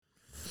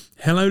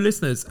Hello,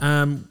 listeners.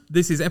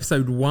 This is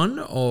episode 1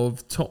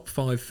 of Top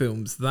 5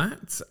 Films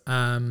That.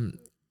 I'm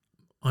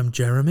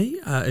Jeremy.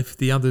 If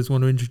the others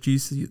want to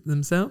introduce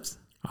themselves.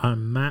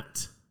 I'm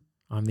Matt.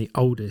 I'm the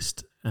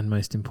oldest and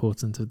most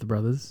important of the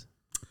brothers.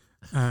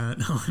 No,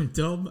 I'm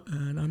Dom,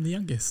 and I'm the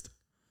youngest.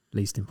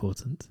 Least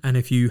important. And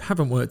if you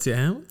haven't worked it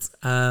out,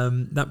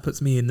 that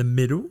puts me in the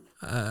middle.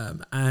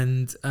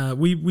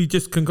 We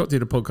just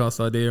concocted a podcast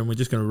idea, and we're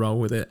just going to roll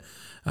with it.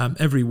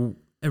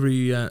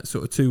 Every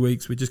sort of 2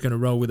 weeks, we're just going to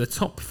roll with a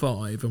top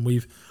 5, and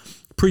we've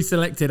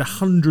pre-selected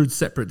 100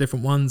 separate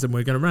different ones, and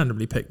we're going to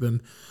randomly pick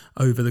them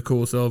over the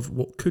course of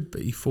what could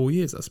be 4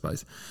 years, I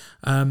suppose.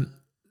 Do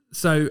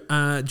you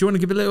want to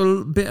give a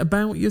little bit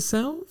about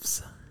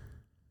yourselves?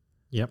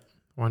 Yep,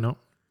 why not?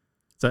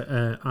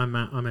 So I'm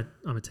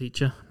a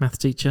teacher, math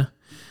teacher.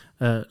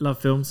 Love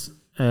films.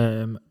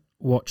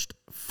 Watched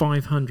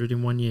 500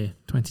 in 1 year,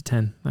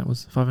 2010. That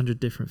was 500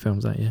 different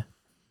films that year.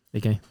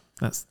 There you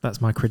go.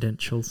 That's my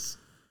credentials.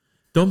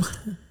 Dom?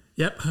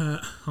 Yep.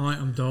 Hi,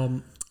 I'm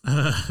Dom.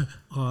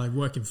 I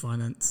work in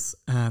finance,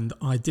 and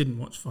I didn't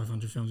watch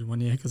 500 films in 1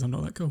 year because I'm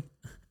not that cool.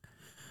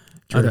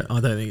 I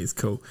don't think it's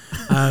cool.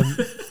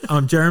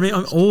 I'm Jeremy.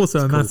 I'm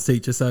also a maths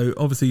teacher, so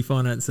obviously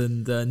finance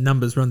and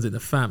numbers runs in the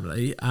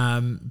family.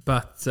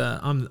 But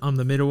I'm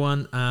the middle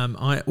one.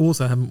 I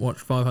also haven't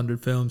watched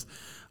 500 films.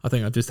 I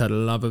think I've just had a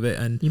love of it.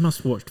 And You must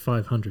have watched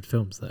 500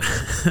 films though.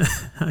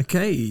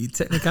 Okay,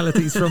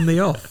 technicalities from the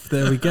off.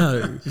 There we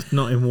go. Just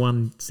not in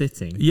one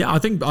sitting. Yeah, I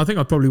think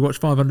I've probably watched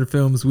 500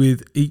 films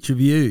with each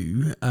of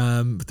you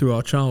through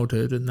our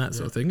childhood and that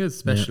sort of thing,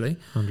 especially.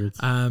 Hundreds.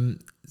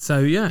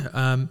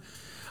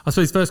 I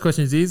suppose the first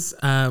question is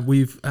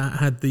we've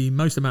had the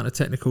most amount of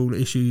technical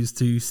issues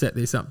to set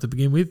this up to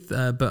begin with,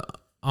 but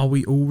are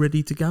we all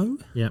ready to go?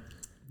 Yep.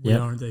 We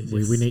are indeed.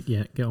 We need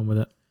get on with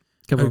it.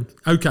 Come on.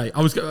 Okay,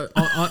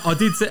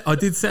 I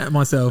did set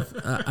myself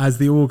as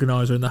the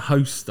organizer and the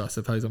host, I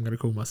suppose I'm going to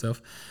call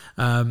myself,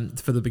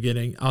 for the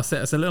beginning. I'll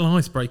set us a little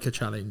icebreaker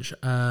challenge.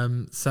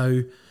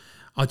 So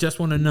I just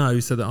want to know,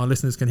 so that our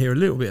listeners can hear a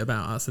little bit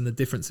about us and the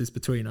differences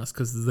between us,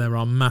 because there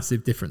are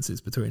massive differences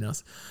between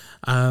us.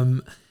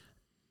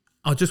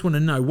 I just want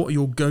to know, what are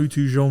your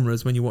go-to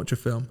genres when you watch a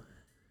film?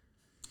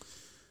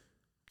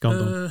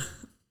 I'd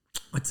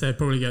say I'd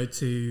probably go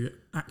to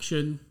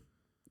action,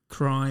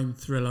 crime,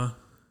 thriller,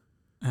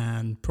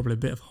 and probably a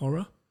bit of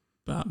horror,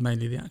 but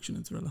mainly the action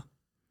and thriller.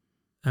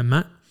 And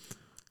Matt?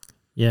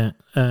 Yeah.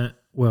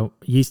 Well,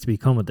 it used to be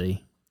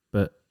comedy,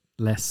 but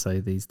less so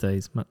these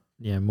days.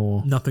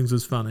 More. Nothing's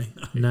as funny.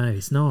 No,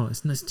 it's not.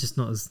 It's just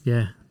not as,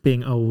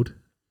 being old.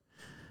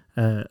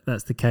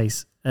 That's the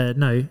case.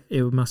 No,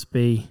 it must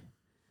be,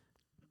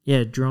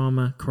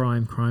 drama,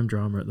 crime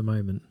drama at the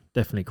moment.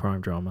 Definitely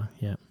crime drama,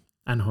 yeah.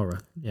 And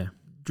horror, yeah.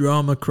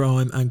 Drama,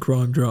 crime, and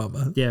crime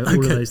drama. Yeah, all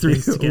of those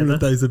things together. All of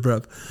those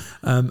above.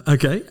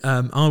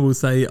 I will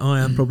say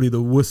I am probably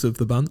the wuss of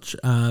the bunch.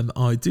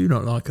 I do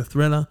not like a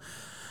thriller,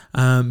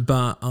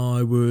 but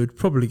I would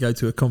probably go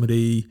to a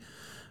comedy,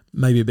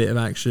 maybe a bit of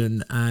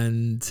action,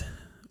 and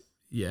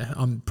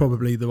I'm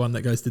probably the one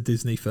that goes to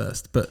Disney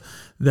first. But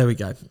there we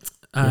go.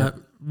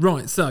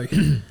 Right, so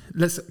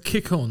let's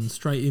kick on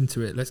straight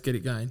into it. Let's get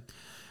it going.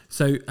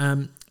 So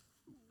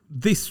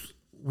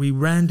we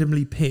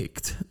randomly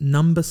picked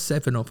number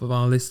 7 off of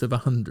our list of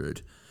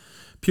 100.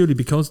 Purely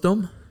because,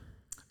 Dom?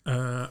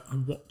 I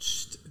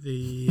watched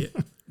The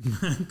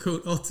Man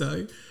Called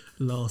Otto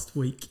last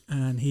week,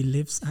 and he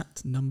lives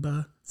at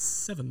number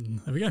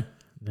 7. There we go.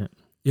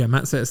 Yeah,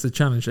 Matt set us the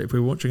challenge that if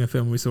we were watching a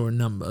film, we saw a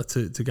number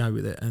to go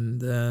with it.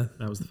 And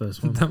that was the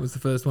first one. That was the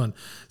first one.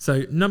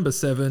 So number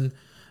 7,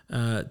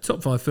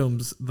 top 5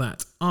 films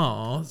that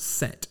are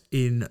set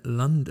in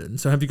London.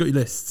 So have you got your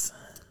lists?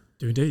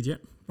 Do indeed,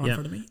 yep. Right in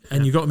front of me.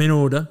 And you got them in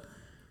order?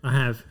 I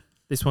have.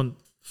 This one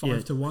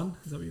 5 to 1,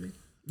 is that what you mean?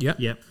 Yeah.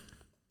 Yep.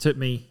 Took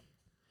me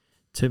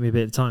a bit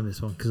of time, this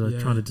one, because I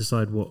was trying to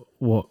decide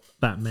what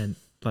that meant.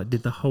 Like,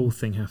 did the whole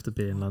thing have to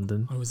be in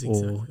London? I was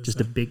exactly or just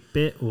a big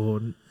bit,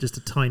 or just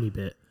a tiny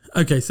bit?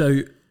 Okay,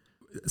 so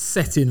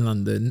set in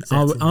London.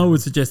 I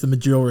would suggest the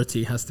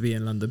majority has to be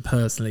in London,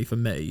 personally, for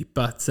me.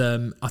 But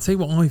I'll tell you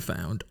what I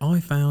found. I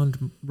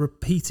found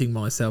repeating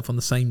myself on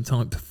the same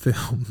type of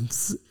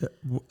films.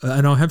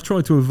 And I have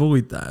tried to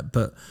avoid that,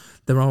 but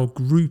there are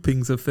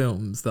groupings of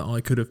films that I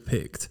could have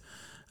picked.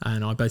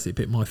 And I basically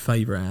picked my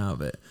favourite out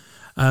of it.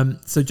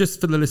 So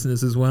just for the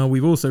listeners as well,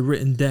 we've also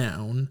written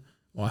down,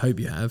 well, I hope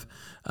you have,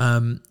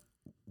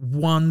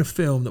 one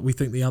film that we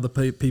think the other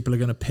people are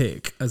going to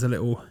pick as a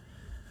little...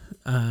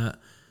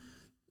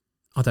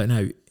 I don't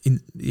know,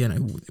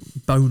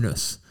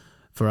 bonus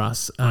for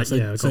us.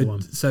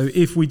 So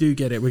if we do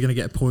get it, we're going to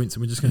get points,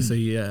 and we're just going to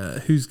see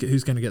who's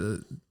going to get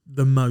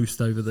the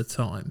most over the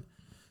time.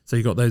 So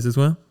you got those as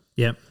well?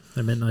 Yep.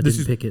 It meant I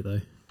didn't pick it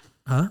though.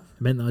 Huh?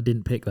 It meant that I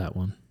didn't pick that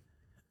one.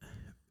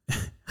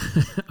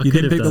 You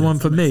didn't pick the one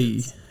for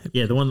me?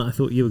 Yeah, the one that I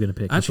thought you were going to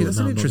pick. Actually, that's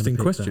an interesting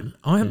question.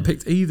 I haven't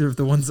picked either of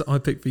the ones that I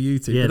picked for you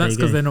two, but that's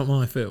because they're not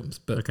my films.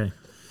 But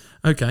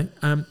okay.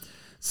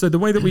 So the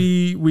way that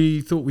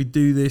we thought we'd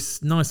do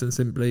this, nice and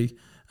simply,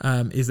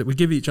 is that we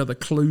give each other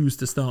clues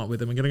to start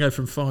with, and we're going to go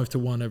from 5 to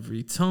 1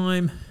 every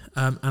time.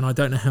 And I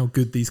don't know how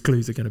good these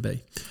clues are going to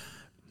be.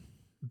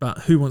 But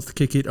who wants to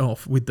kick it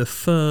off with the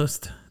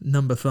first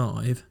number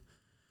 5,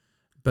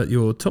 but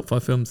your top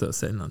 5 films that are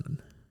set in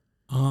London?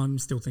 I'm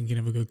still thinking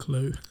of a good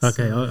clue.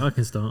 Okay, so. I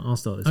can start. I'll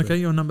start this Okay,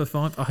 week. you're number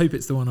 5. I hope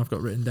it's the one I've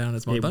got written down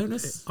as my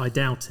bonus. I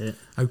doubt it.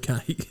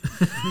 Okay.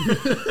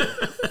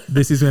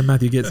 This is when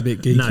Matthew gets a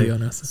bit geeky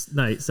on us.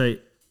 No, so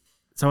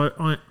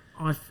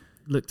I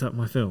looked up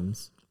my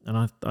films, and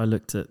I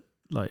looked at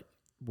like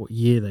what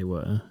year they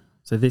were.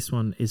 So this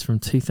one is from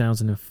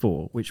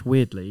 2004, which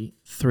weirdly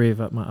two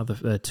of my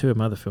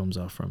other films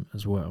are from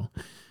as well.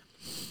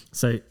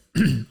 So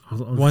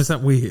why is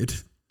that weird?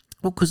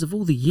 Well, because of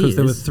all the years. Because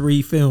there were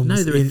 3 films. No,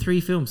 there were 3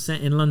 films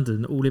set in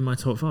London, all in my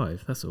top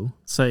 5. That's all.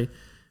 So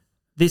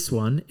this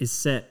one is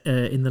set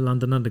in the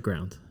London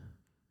Underground.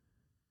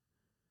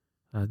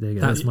 There you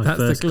go. That's my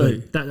first the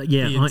clue.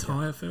 The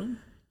entire film?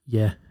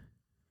 Yeah.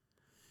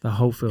 The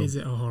whole film. Is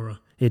it a horror?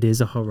 It is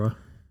a horror.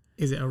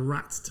 Is it a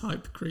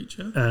rat-type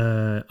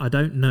creature? I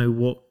don't know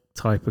what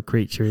type of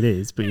creature it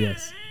is, but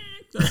yes.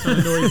 Those kind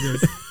of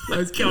noises.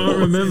 I can't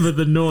remember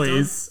the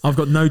noise. I've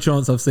got no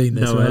chance I've seen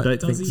this. No, right? I don't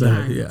think Does he so.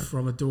 hang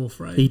from a door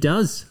frame? He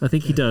does. I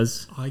think he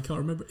does. I can't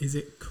remember. Is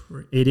it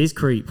Creep? It is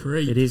Creep.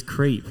 Creep. It is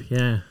Creep,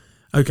 yeah.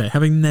 Okay,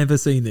 having never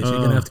seen this, you're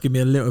going to have to give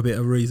me a little bit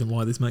of reason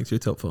why this makes your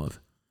top 5.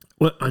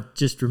 Well, I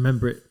just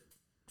remember it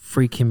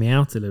freaking me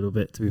out a little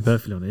bit, to be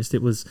perfectly honest.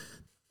 It was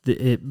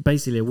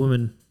basically a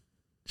woman,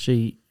 does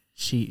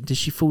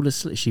she fall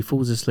asleep? She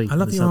falls asleep. I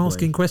love you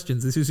asking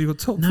questions. This is your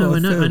top 5 No, I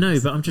know,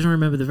 films. but I'm just trying to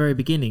remember the very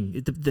beginning.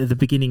 The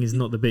beginning is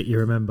not the bit you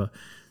remember.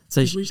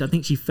 So I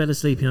think she fell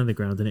asleep in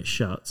underground and it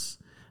shuts,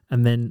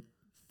 and then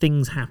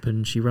things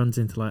happen. She runs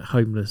into like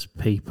homeless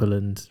people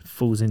and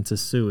falls into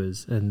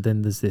sewers, and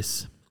then there's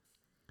this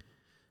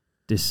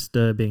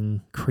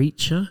disturbing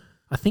creature.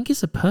 I think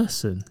it's a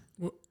person.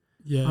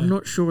 Yeah. I'm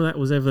not sure that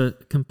was ever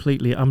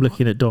completely. I'm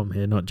looking at Dom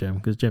here, not Jem,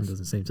 because Jem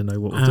doesn't seem to know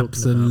what we're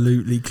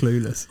Absolutely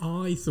clueless.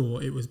 I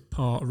thought it was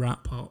part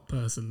rat, part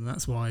person.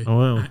 That's why. Oh,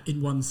 well.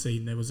 In one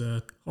scene there was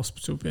a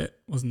hospital bit,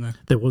 wasn't there?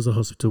 There was a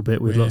hospital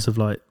bit with lots of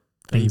like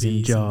things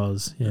in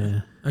jars.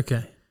 Yeah.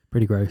 Okay.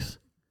 Pretty gross.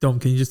 Dom,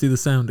 can you just do the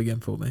sound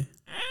again for me?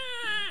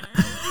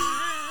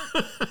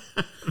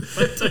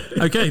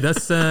 Okay,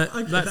 that's there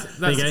you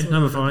go.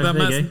 Number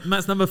 5.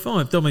 Matt's number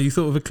 5. Dom, have you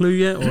thought of a clue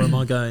yet, or am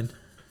I going?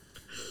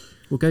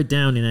 We'll go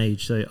down in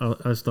age, so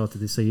I started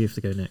this, so you have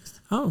to go next.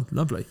 Oh,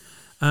 lovely.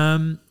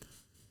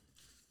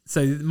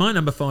 So my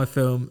number 5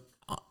 film,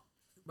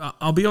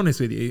 I'll be honest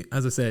with you,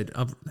 as I said,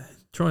 I've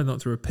tried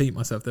not to repeat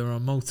myself. There are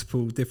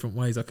multiple different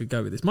ways I could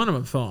go with this. My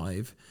number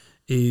 5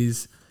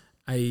 is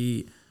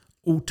a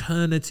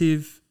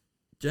alternative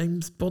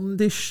James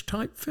Bondish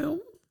type film.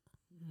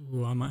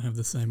 Ooh, I might have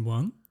the same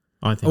one.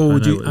 I think I know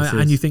what this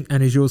and is. you think,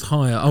 and is yours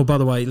higher? Oh, by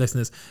the way,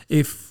 listeners,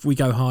 if we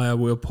go higher,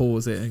 we'll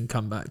pause it and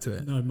come back to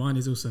it. No, mine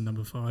is also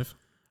number 5.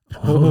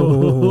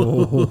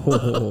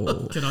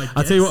 Oh. Can I guess?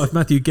 I'll tell you what, if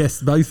Matthew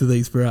guessed both of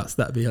these for us,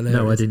 that'd be hilarious.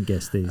 No, I didn't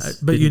guess these.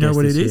 But you know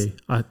what it is?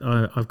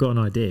 I've got an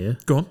idea.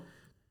 Go on.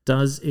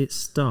 Does it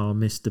star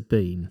Mr.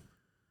 Bean?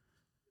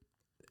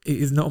 It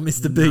is not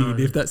Mr. No.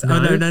 Bean. If that's No?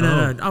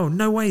 no. Oh,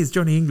 no way is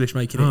Johnny English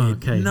making it in.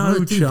 Okay. No I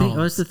chance. I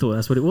just thought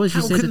that's what it was.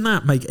 How can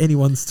that make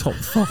anyone's top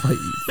 5?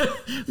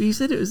 You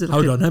said it was.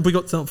 Hold on, have we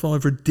got top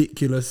 5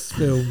 ridiculous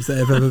films that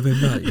have ever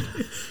been made?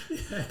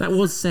 That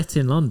was set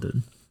in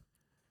London.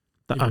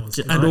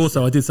 And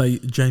also, I did say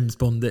James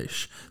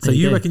Bondish. So There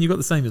you you go. reckon you got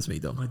the same as me,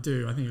 Dom? I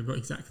do. I think I've got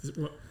exactly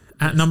this.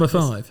 At number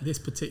 5. This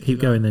particular. Keep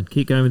going then.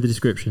 Keep going with the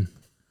description,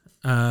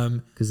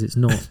 because it's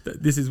not.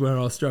 This is where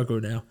I'll struggle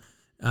now.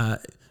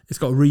 It's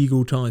got a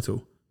regal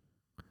title.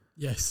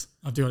 Yes,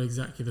 I've got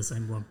exactly the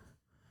same one.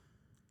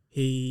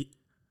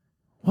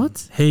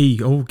 What? He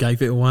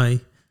gave it away.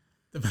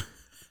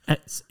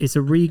 It's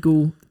a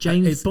regal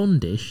James It's-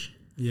 Bondish.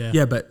 Yeah.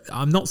 Yeah, but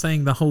I'm not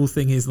saying the whole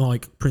thing is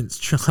like Prince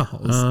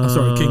Charles.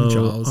 Sorry, King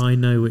Charles. I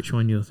know which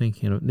one you're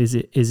thinking of. Is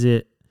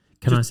it?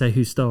 Can I say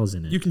who stars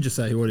in it? You can just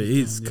say what it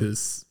is Yeah.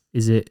 because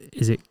Is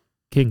it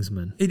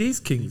Kingsman? it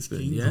is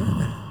Kingsman. It's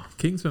Yeah,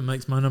 Kingsman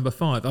makes my number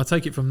 5. I'll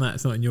take it from that.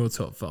 It's not in your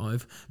top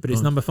 5, but it's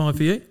Oh. number 5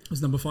 for you. It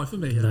was number 5 for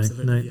me. No,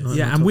 absolutely. no, yes. not-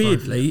 Yeah, top and 5.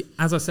 weirdly,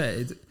 as I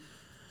said,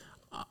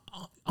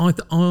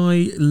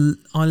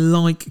 I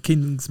like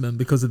Kingsman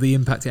because of the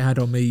impact it had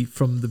on me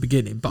from the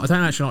beginning. But I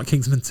don't actually like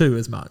Kingsman 2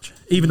 as much,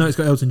 even though it's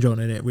got Elton John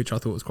in it, which I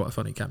thought was quite a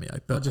funny cameo. I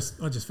But just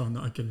found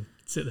that I can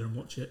sit there and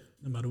watch it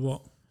no matter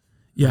what.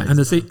 yeah, and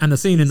the scene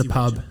in the Easy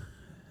pub, watching.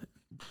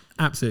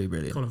 absolutely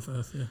brilliant. Colin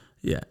Firth, yeah.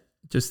 Yeah,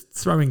 just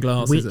throwing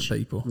glasses at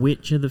people.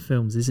 Which of the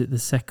films is it? The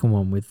second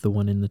one with the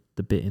one in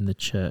the bit in the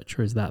church,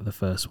 or is that the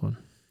first one?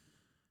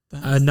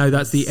 No,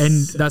 that's the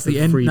end. That's the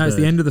end. Free No, it's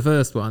the Bird. end of the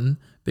first one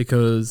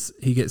because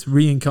he gets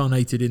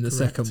reincarnated in the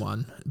Correct. second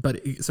one. But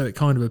so it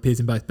kind of appears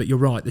in both. But you're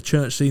right. The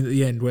church scene at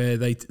the end where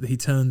he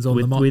turns on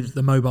With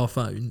the mobile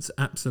phones,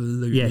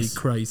 absolutely Yes.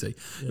 crazy.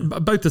 Yeah.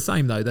 Both the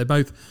same though. They're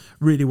both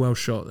really well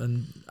shot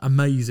and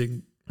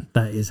amazing.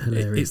 That is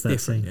hilarious. It's that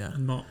different. scene. Yeah.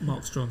 And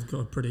Mark Strong's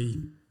got a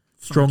pretty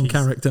Strong funky,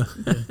 character.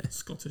 yeah,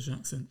 Scottish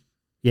accent.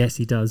 Yes,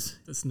 he does.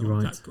 That's not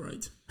Right. that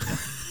great.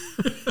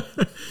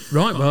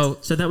 Right, well,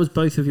 So that was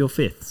both of your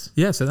fifths.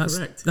 yeah, so that's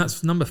Correct.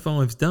 that's number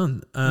 5's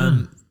done.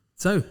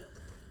 So,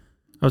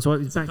 Oh, so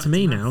it's back back to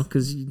me to now math.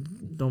 because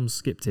Dom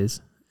skipped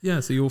his. yeah,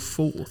 so you're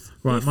 4th.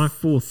 Right, my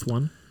fourth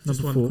one.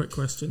 Just Number one 4. quick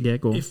question. Yeah,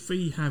 go on. If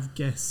we have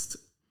guessed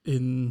at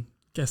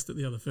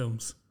the other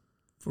films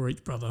for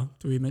each brother,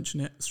 do we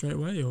mention it straight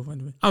away or when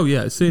do we? Oh,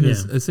 yeah, as soon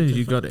as Yeah. as soon as Okay,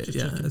 you got fine. it. Just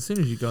Yeah, checking. as soon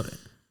as you got it.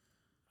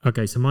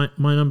 Okay, so my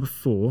number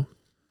 4,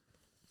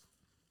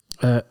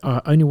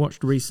 I only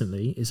watched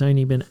recently. It was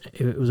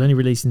only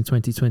released in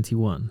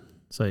 2021,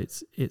 so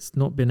it's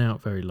not been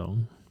out very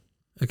long.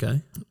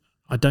 Okay.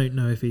 I don't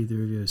know if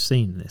either of you have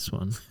seen this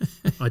one.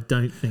 I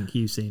don't think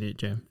you've seen it,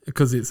 Jem.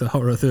 Because it's a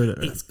horror thriller.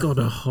 It's got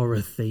a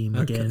horror theme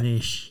Okay. again,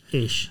 ish.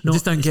 I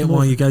just don't it's get more-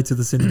 why you go to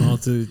the cinema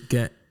to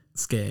get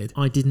scared.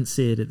 I didn't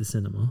see it at the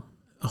cinema.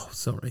 Oh,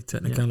 sorry,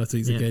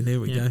 technicalities Yeah, again. Here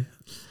we yeah.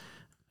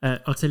 go.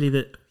 I'll tell you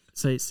that.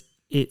 So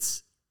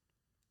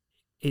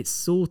it's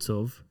sort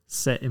of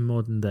set in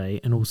modern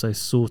day and also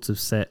sort of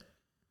set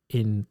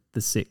in the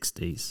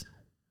 60s.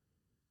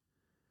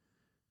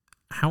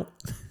 How?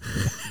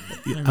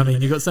 I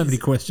mean, you've got so many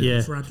questions.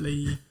 Yeah.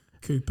 Bradley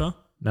Cooper.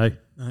 No,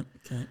 No,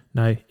 okay.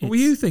 no. What were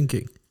you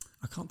thinking?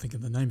 I can't think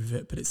of the name of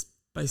it, but it's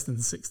based in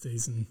the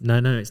 60s and No,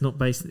 it's not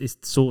based. It's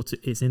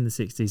in the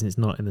 60s and it's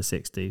not in the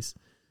 60s.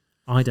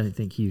 I don't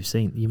think you've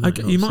seen. You might.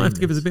 Okay, not you might have seen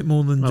to give us a this. bit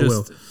more than I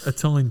just a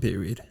time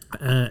period.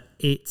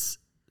 It's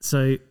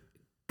so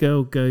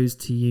girl goes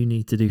to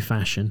uni to do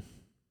fashion.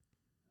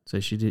 So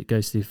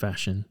goes to do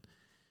fashion,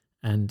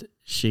 and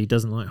she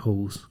doesn't like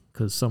halls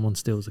because someone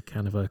steals a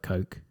can of her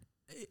Coke.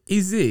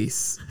 Is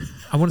this?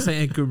 I want to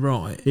say Edgar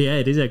Wright. Yeah,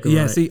 it is Edgar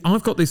Yeah, Wright. see,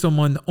 I've got this on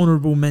my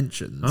honourable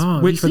mentions, Oh,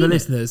 have which you for the seen it?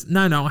 listeners,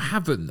 no, I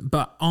haven't.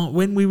 But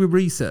when we were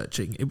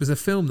researching, it was a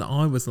film that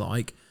I was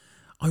like,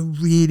 I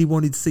really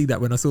wanted to see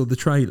that when I saw the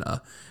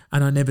trailer,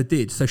 and I never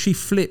did. So she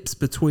flips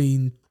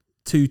between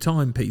 2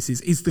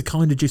 timepieces. Is the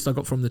kind of gist I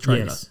got from the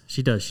trailer. Yes,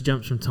 she does. She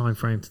jumps from time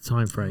frame to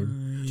time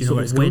frame. Do you know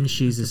what it's when called?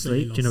 she's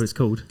Completely asleep? Do you know what it's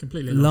called?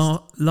 completely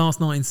lost. Last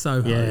Night in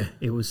Soho. Yeah,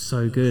 it was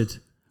so good.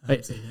 I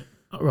haven't seen it.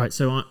 Right,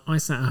 so I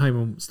sat at home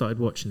and started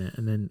watching it,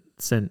 and then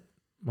sent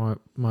my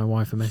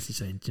wife a message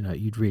saying, "You know,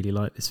 you'd really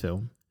like this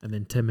film." And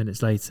then 10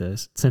 minutes later,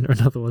 sent her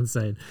another one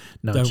saying,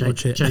 "No, Don't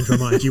watch it. change my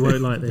mind. You won't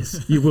like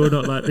this. You will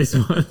not like this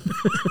one.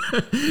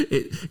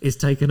 It's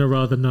taken a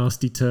rather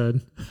nasty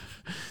turn."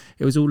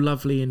 It was all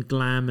lovely and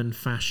glam and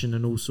fashion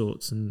and all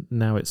sorts, and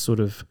now it's sort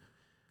of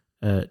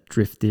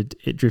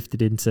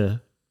drifted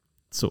into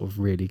sort of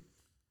really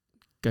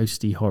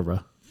ghosty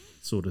horror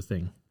sort of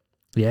thing.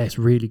 Yeah, it's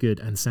really good,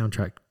 and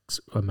soundtrack's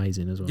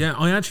amazing as well. Yeah,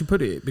 I actually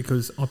put it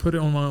because I put it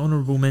on my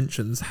honourable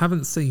mentions.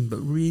 Haven't seen, but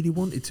really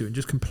wanted to, and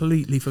just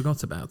completely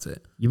forgot about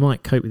it. You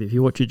might cope with it if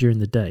you watch it during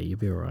the day. You'll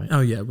be all right.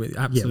 Oh yeah,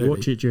 absolutely. Yeah,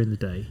 watch it during the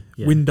day.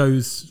 Yeah.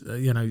 Windows,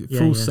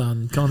 full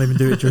sun. Can't even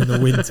do it during the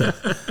winter.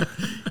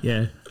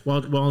 Yeah,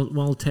 while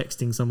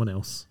texting someone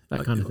else,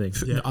 that kind of thing.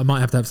 Yeah. I might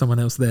have to have someone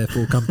else there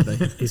for company.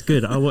 It's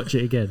good. I'll watch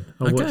it again.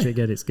 Watch Okay. it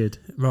again. It's good.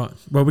 Right.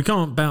 Well, we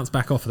can't bounce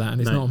back off of that, and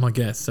it's No. not on my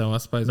guest, so I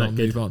suppose No, I'll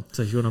good. move on.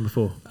 So it's your number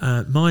 4.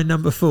 My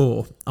number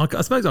 4.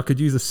 I suppose I could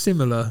use a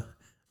similar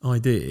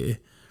idea.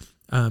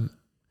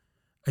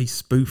 A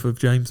spoof of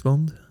James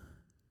Bond.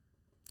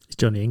 It's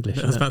Johnny English.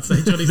 I was isn't about to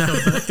say Johnny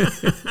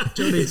Scott.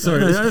 it?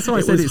 Sorry, No, that's why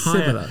I said it's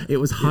higher, similar. It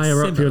was It's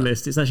higher up your similar.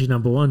 list. It's actually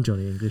number 1,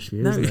 Johnny English for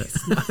you, No, isn't it?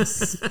 it's not.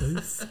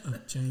 Spoof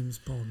of James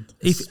Bond.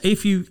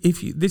 If you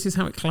this is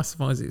how it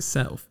classifies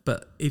itself,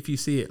 but if you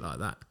see it like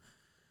that,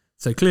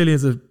 so clearly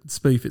as a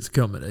spoof, it's a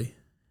comedy.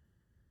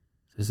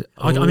 Is it-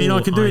 I mean,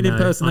 I can do an know,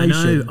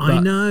 impersonation, I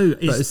know.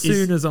 But as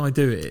soon as I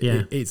do it,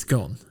 Yeah. it's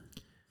gone.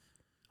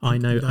 I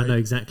know No.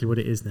 exactly what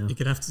it is now. You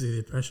could have to do the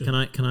impression.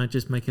 Can I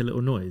just make a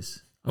little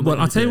noise? I'm Well,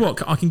 not I'll gonna tell you do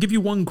what, I can give you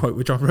one quote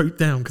which I wrote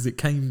down because it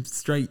came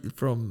straight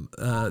from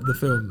the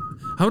film.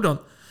 Hold on.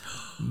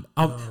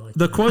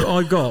 The quote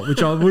I got,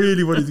 which I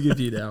really wanted to give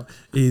you now,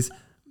 is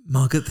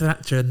Margaret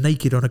Thatcher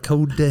naked on a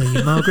cold day.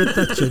 Margaret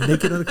Thatcher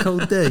naked on a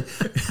cold day.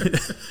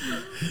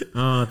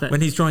 That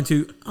When he's trying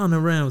to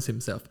unarouse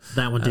himself.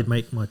 one did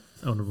make my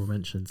honourable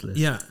mentions list.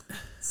 Yeah.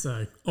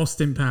 So,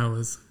 Austin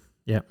Powers.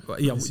 Yeah.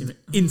 Yeah. I'm assuming-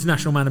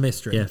 International Man of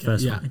Mystery. Yeah,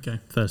 first yeah. one. Okay.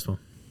 First one.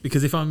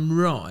 Because if I'm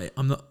right,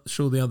 I'm not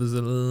sure the others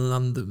are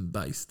London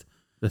based.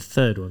 The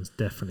third one's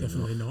definitely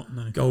Definitely not.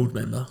 No. Gold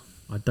member. not.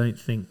 I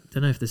don't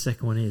know if the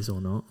second one is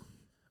or not.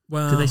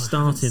 Well, Do they I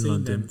start haven't in seen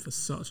London? them for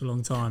such a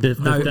long time. The-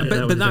 no, that one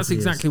but that's definitely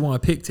exactly why I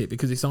picked it,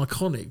 because it's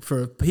iconic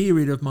for a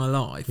period of my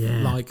life.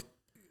 Yeah. Like,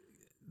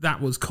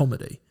 that was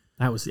comedy.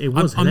 It was. I'm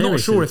not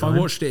hilarious sure at if the I time.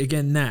 watched it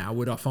again now,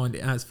 would I find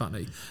it as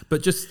funny?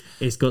 But just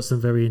It's got some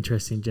very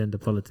interesting gender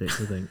politics,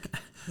 I think.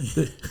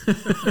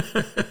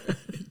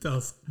 It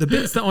does. the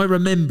bits that I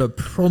remember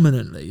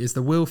prominently is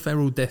the Will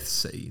Ferrell death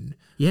scene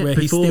Yeah, where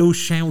he's still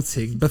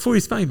shouting before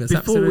he's famous.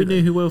 Before we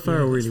knew who Will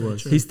Ferrell really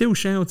was. He's still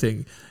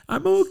shouting,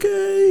 "I'm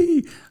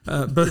okay,"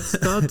 but it's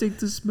starting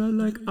to smell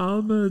like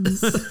almonds.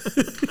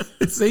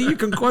 See, you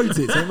can quote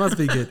it, so it must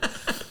be good.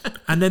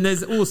 And then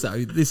there's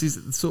also, this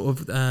is sort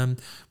of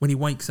when he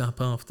wakes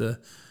up after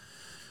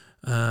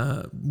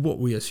what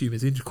we assume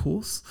is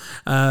intercourse.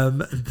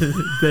 Then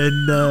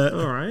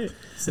all right,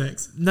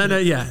 sex. No,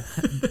 yeah.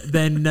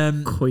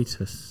 Then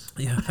coitus.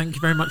 Yeah, thank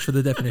you very much for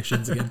the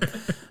definitions again.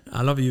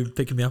 I love you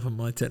picking me up on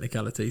my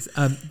technicalities.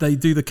 They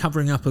do the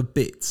covering up of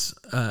bits,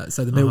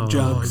 so the milk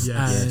jugs,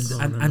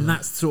 and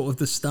that's sort of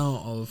the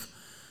start of,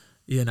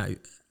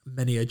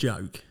 many a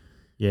joke.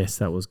 Yes,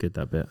 that was good,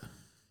 that bit.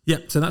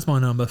 Yep, so that's my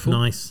number 4.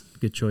 Nice,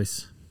 good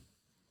choice.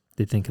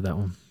 Did think of that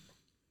one.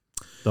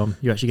 Dom,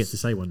 you actually get to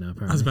say one now,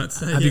 apparently. I was about to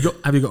say,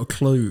 have you got a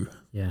clue?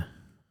 Yeah.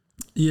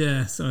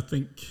 Yeah, so I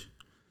think...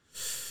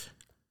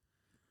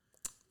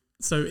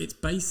 So it's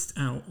based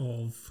out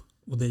of...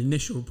 Well, the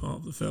initial part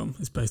of the film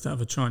is based out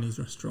of a Chinese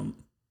restaurant,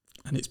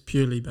 and it's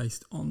purely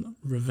based on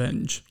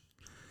revenge.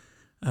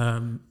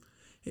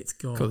 It's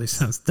got... God, this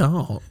sounds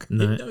dark.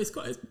 No.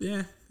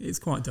 It's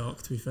quite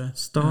dark, to be fair.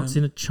 Starts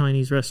in a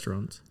Chinese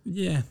restaurant?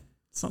 Yeah,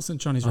 starts in a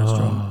Chinese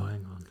restaurant. Oh,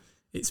 hang on.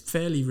 It's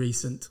fairly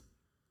recent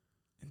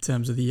in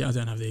terms of the year. I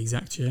don't have the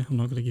exact year. I'm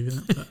not going to give you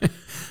that. But,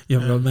 you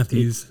haven't got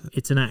Matthew's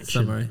it's an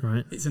action, summary.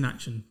 Right? It's an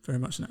action, very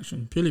much an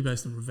action, purely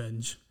based on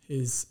revenge.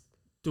 His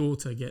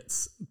daughter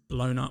gets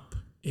blown up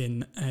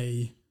in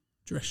a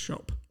dress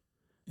shop.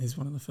 Is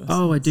one of the first.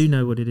 Oh, things. I do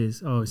know what it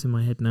is. Oh, it's in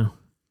my head now.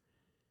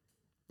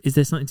 Is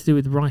there something to do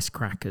with rice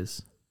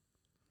crackers?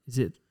 Is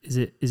it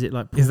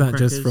like Is that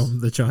crackers? just from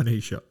the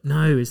Chinese shop?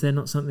 No, is there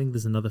not something?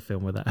 There's another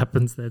film where that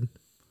happens then.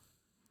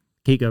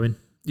 Keep going.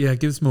 Yeah,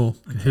 give us more.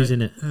 Okay. Who's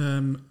in it?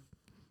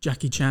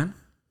 Jackie Chan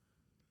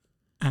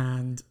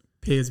and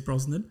Pierce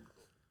Brosnan.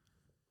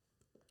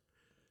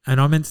 And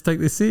I meant to take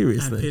this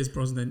seriously. And Pierce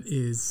Brosnan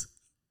is,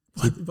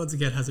 once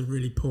again, has a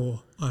really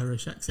poor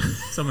Irish accent.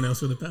 Someone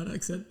else with a bad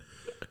accent.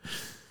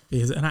 He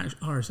has an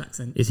Irish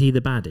accent. Is he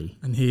the baddie?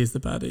 And he is the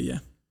baddie, yeah.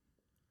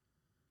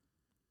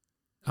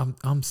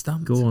 I'm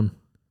stumped. Go on.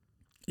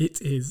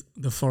 It is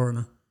The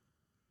Foreigner.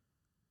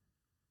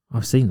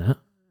 I've seen that,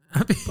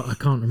 but I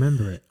can't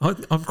remember it.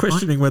 I'm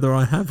questioning whether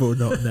I have or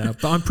not now.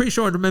 But I'm pretty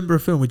sure I remember a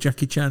film with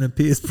Jackie Chan and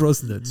Pierce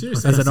Brosnan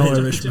Seriously, as an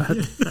Irishman.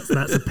 Yeah.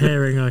 That's a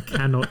pairing I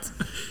cannot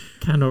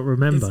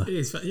remember. It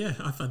is, yeah,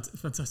 I've had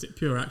fantastic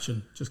pure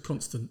action, just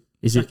constant.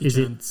 Is Jackie it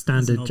Chan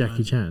standard as an Jackie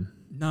old Chan?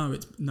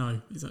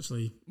 No, it's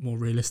actually more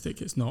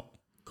realistic. It's not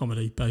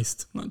comedy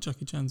based like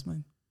Jackie Chan's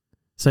main.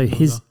 So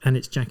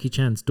it's Jackie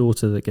Chan's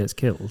daughter that gets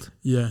killed.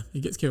 Yeah, he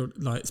gets killed.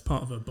 Like it's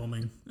part of a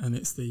bombing, and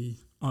it's the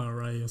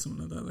IRA or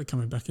something like that. They're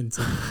coming back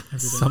into everything.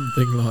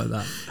 Something like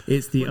that.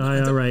 It's the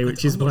IRA,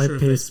 which is why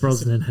Pierce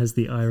Brosnan has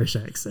the Irish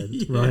accent,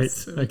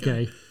 yes, right?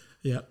 Okay.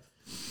 Yeah,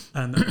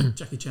 and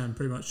Jackie Chan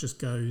pretty much just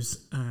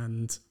goes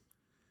and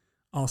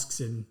asks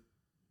him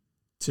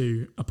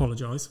to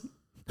apologise,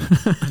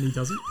 and he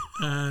doesn't.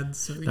 And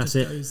so he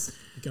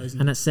goes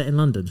and that's set in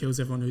London. Kills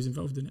everyone who's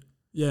involved in it.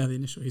 Yeah, the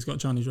initial. He's got a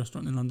Chinese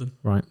restaurant in London.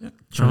 Right. Yeah.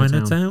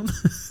 Chinatown?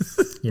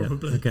 Yeah.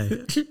 Probably.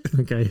 Okay.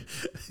 Okay.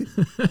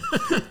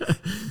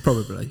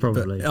 Probably.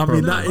 Probably. But, I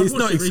mean, Probably. it's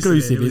not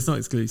exclusive. It's not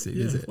exclusive,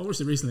 yeah, is it? I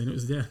watched it recently and it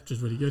was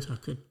just really good. I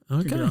couldn't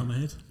get it out of my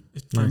head.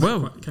 It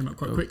came out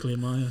quite quickly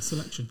in my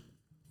selection.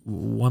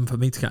 One for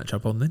me to catch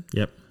up on then.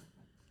 Yep.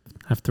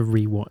 Have to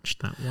rewatch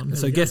that one.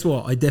 So guess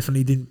what? I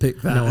definitely didn't pick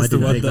that. No, I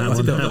didn't pick that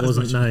one. That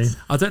wasn't no.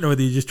 I don't know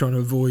whether you're just trying to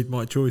avoid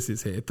my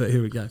choices here, but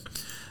here we go.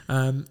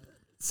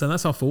 So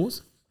that's our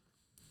 4s.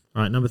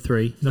 All right, number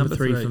 3. Number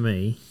three for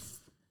me.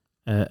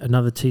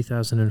 Another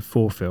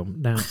 2004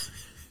 film.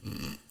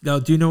 Now,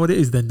 do you know what it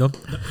is then, Dom?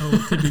 It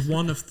could be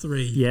one of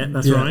 3. Yeah,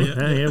 that's right.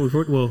 Yeah, we've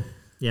already,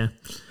 yeah.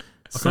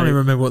 I can't even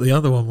remember what the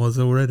other one was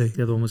already.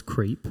 The other one was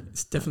Creep.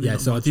 It's definitely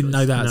so I didn't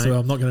know that, so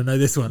I'm not going to know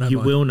this one. You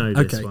will know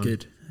this one. Okay,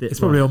 good.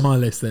 It's probably on my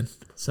list then.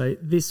 So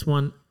this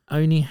one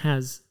only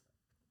has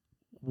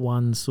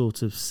one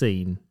sort of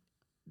scene,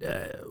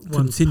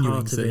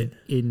 continuing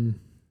scene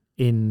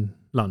in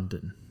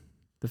London.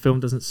 The film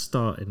doesn't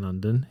start in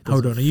London. It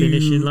Hold on,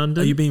 finish in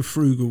London. Are you being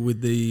frugal with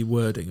the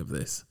wording of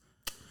this?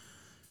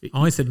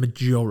 I said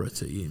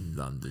majority in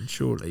London.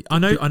 Surely, I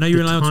know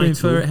you're allowed to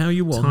infer it how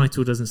you want. The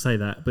title doesn't say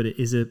that, but it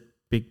is a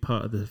big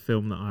part of the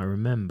film that I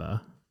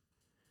remember.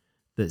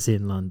 That's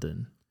in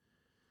London.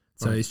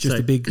 So it's just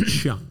a big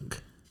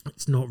chunk.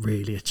 It's not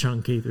really a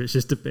chunk either. It's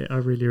just a bit I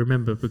really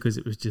remember because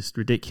it was just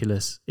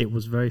ridiculous. It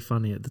was very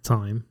funny at the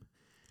time.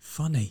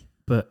 Funny?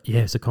 But yeah,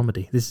 it's a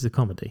comedy. This is a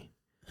comedy.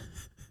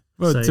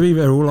 Well, to be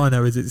fair, all I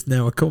know is it's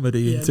now a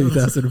comedy in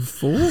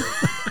 2004.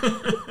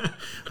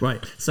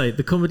 Right. So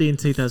the comedy in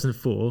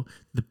 2004,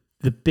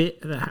 the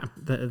bit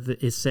that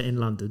is set in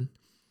London,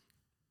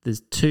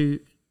 there's two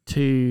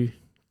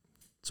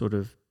sort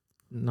of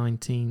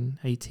 19,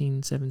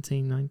 18,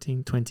 17,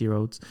 19,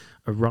 20-year-olds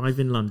arrive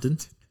in London.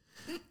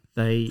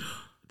 They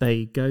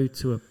go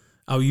to a...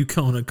 Oh, you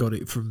can't have got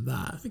it from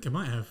that. I think I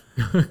might have.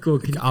 Go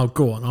on,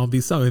 go on. I'll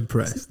be so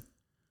impressed.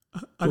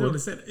 I don't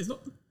understand. It's not...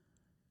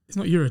 It's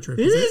not Eurotrip.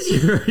 It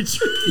is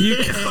Eurotrip.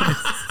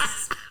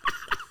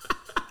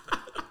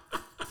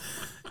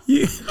 You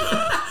you,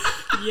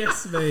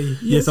 Yes, me.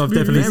 yes, I've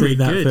definitely very seen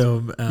that good.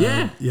 film.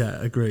 Yeah.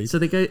 Agreed. So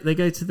they go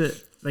to the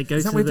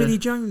Is that where Vinnie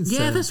Jones? Yeah,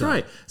 turns that's up?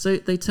 right. So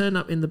they turn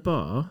up in the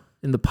pub,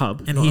 And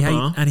not a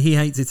bar. he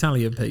hates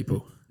Italian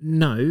people.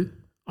 No,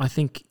 I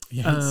think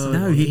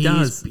No, he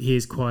does. He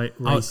is quite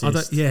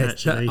racist.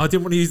 Actually, I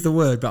didn't want to use the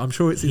word, but I'm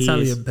sure it's He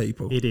Italian is.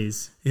 people. It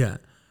is. Yeah,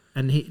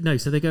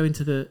 And so they go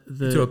into the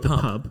To a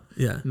pub.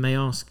 yeah. and they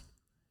ask.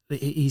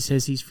 He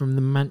says he's from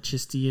the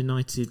Manchester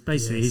United.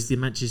 Basically, Yes. he's the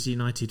Manchester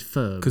United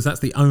firm. Because that's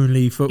the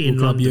only football In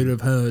club London. you'd have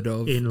heard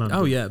of. In London.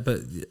 Oh, yeah, but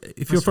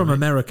if you're from right.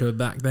 America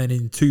back then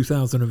in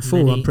 2004,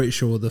 And then I'm pretty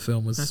sure the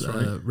film was That's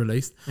right.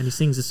 released. And he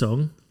sings a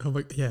song.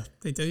 Oh, yeah,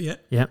 they do. Yeah.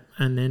 Yep.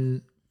 And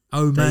then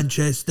Oh,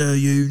 Manchester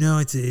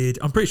United.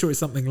 I'm pretty sure it's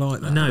something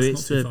like that. no,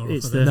 that's it's not too far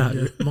it's off the of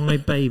it. My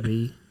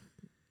Baby.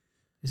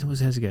 Is it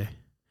what's it go?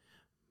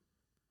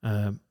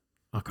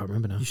 I can't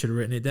remember now. You should have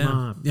written it down.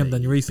 My You haven't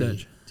done your baby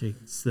research.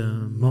 takes the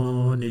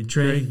morning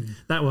train.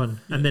 That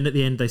one. And then at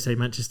the end they say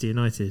Manchester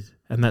United.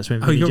 And that's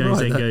when Vinnie you're Jones right,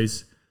 then that-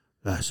 goes,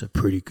 that's a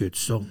pretty good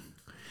song.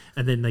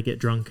 And then they get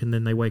drunk and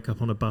then they wake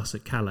up on a bus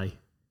at Calais.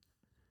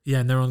 Yeah,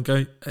 and they're on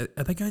going.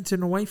 Are they going to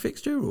an away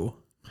fixture or?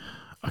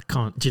 I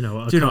can't. Do you know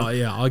what? Do you know?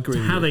 Yeah, I agree.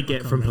 How with they you. get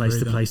can't from place to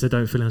remember place, I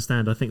don't fully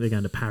understand. I think they're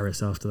going to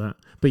Paris after that.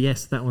 But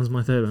yes, that one's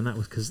my third one. That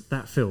was because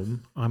that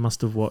film I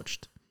must have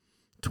watched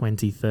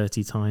 20,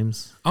 30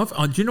 times. Do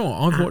you know what?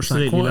 I've watched that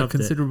Absolutely quite a loved it.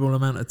 considerable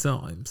amount of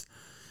times.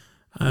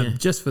 Yeah.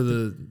 Just for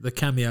the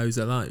cameos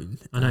alone.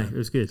 I know, it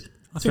was good.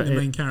 I think the So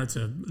main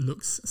character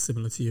looks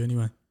similar to you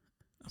anyway.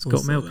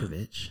 Scott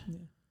Malkovich. Yeah.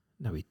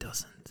 No, he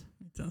doesn't.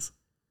 It does.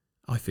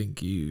 I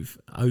think you've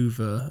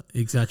over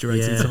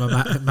exaggerated Yeah. some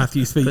of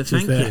Matthew's But features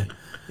thank there. you.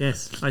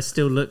 Yes, I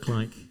still look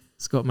like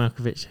Scott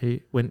Malkovich.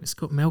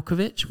 Scott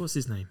Malkovich? What's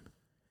his name?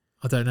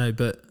 I don't know,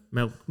 but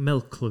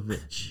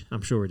Malkovich.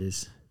 I'm sure it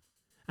is.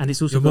 And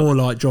it's also you're got- more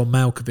like John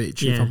Malkovich,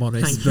 if Yeah, I'm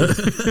honest.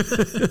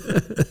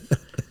 thank But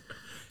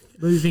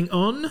Moving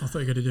on. I thought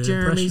you were going to do an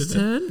Jeremy's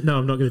impression. turn. No,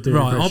 I'm not going to do an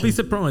right, I'll be impression.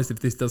 surprised if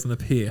this doesn't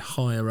appear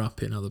higher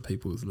up in other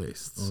people's Oh,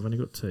 lists. I've only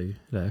got two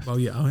left. Well,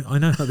 yeah, I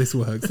know how this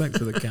works. Thanks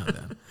for the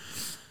countdown.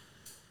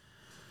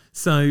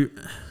 So,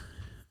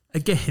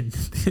 again,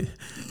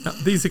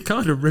 these are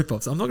kind of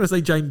rip-offs. I'm not going to say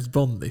James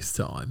Bond this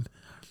time.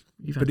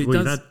 You've but had, it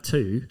well, does- you've had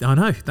two. I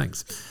know,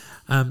 thanks.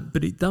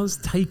 But it does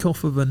take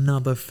off of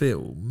another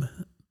film.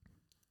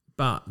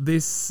 But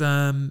this,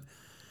 if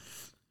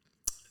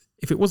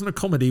it wasn't a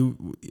comedy,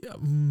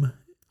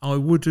 I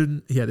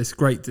wouldn't. Yeah, this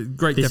great This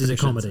definition. is a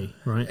comedy,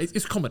 right?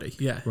 It's comedy,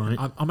 yeah. Right.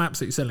 I'm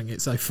absolutely selling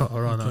it so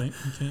far, aren't Okay,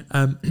 okay.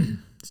 I?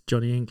 It's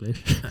Johnny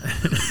English.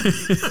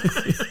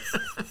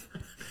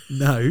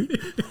 No.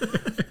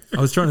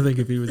 I was trying to think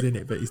if he was in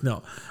it, but he's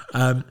not.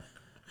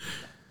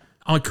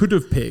 I could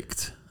have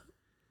picked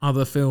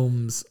other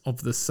films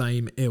of the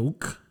same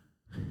ilk.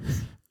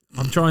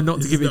 I'm trying not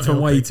to This give is it not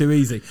away helping. too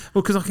easy.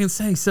 Well, because I can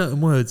say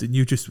certain words and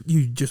you just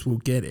will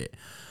get it.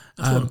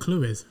 That's what a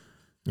clue is.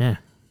 Yeah.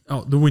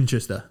 Oh, the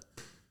Winchester.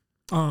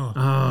 Oh,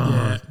 Oh,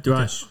 yeah. do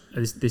I?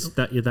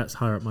 Okay. That's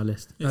higher up my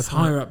list. That's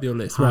higher up your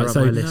list, higher right? up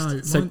So, my list.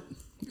 No, So- mine,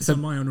 so-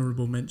 my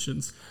honourable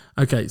mentions.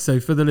 okay. So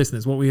for the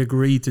listeners, what we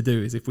agreed to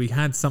do is if we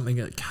had something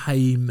that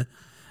came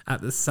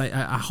at at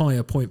a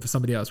higher point for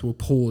somebody else, we'll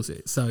pause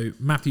it. So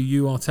Matthew,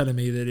 you are telling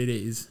me that it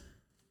is.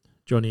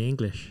 Johnny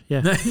English.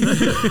 Yeah.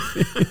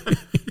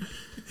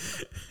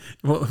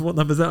 What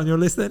number is that on your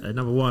list then?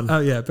 Number one. Oh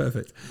yeah,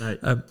 perfect.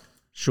 No.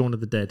 Shaun of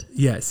the Dead.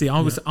 Yeah, see, I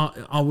was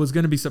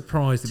going to be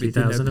surprised if it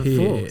didn't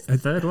 2004. appear. It's the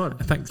third one.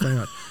 Thanks very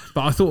much.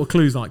 But I thought of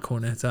clues like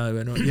Cornetto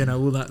and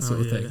all that sort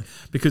of yeah. thing.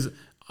 Because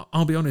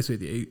I'll be honest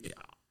with you,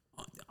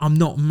 I'm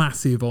not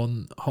massive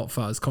on Hot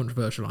Fuzz.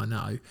 Controversial, I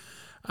know.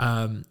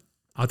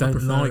 I don't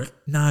prefer like. it.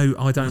 No,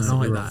 I don't No,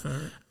 like you're that. right.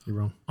 You're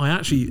wrong. I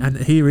actually, and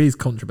here is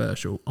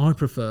controversial. I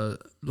prefer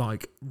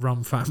like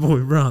Run Fat Boy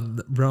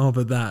Run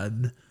rather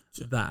than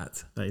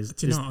that. That is.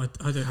 Do you know what?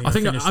 I don't think I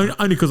think finished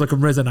only because I can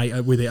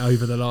resonate with it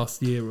over the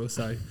last year or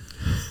so,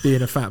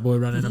 being a fat boy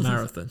running a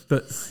marathon.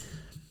 But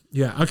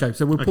yeah, okay,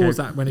 so we'll pause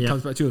that when it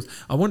comes back to yours.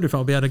 I wonder if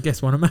I'll be able to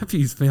guess one of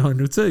Matthew's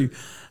final two.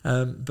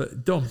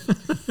 But Dom,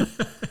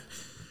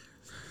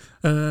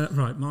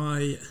 right,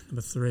 my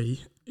number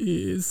three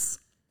is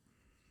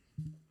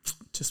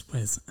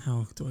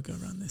how do I go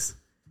around this?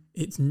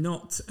 It's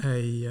not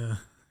a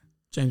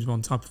James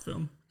Bond type of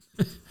film,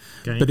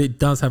 Okay. but it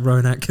does have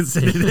Rowan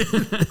Atkinson in it.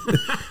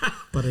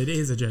 but it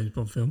is a James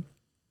Bond film.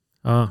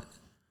 Ah,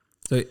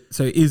 So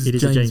it is It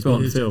is a James James Bond.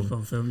 Bond It is a film. James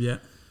Bond film, yeah.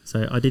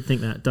 so I did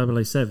think that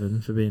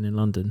 007 for being in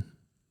London.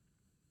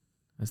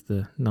 That's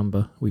the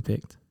number we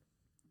picked.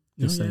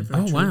 No, Just yeah, saying.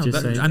 very Oh true. wow,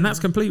 Just saying. and that's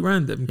complete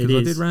random It because I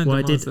is. did randomise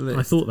Well, the list.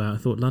 I thought that. I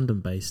thought London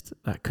based.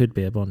 That could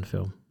be a Bond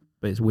film,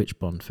 but it's which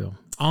Bond film?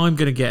 I'm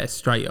going to get it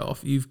straight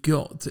off.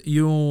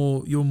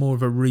 You're more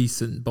of a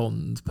recent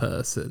Bond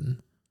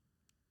person,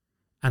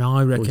 and I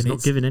Well, reckon he's not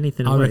it's. giving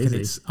anything I away. reckon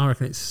Is it's. I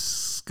reckon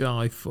it's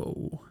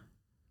Skyfall.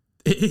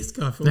 It is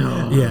Skyfall.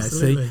 No. Yeah,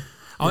 absolutely.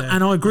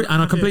 and I agree,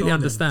 and I Javier completely Bardem,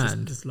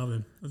 understand. Just love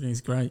him. I think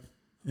he's great.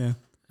 Yeah.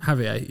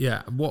 Javier,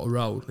 yeah, what a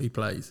role he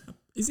plays.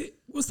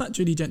 Was that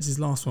Judy Dench's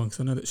last one? Because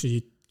I know that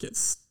she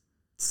gets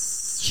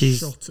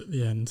shot at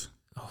the end.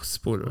 Oh,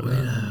 spoiler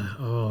alert. Yeah.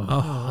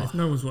 Oh, if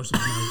no one's watching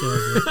it now,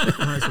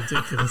 go. That's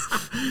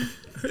ridiculous.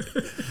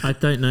 I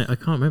don't know. I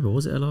can't remember.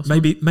 Was it her last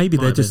Maybe one?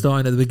 they're just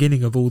starting at the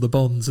beginning of all the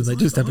Bonds and they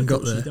just haven't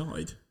got there. She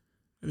died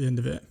at the end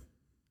of it.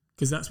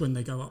 Because that's when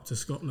they go up to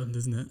Scotland,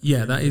 isn't it?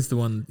 Yeah, that is the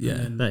one.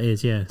 Yeah, that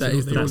is. Yeah, that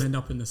is. They all end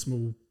up in the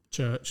small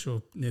church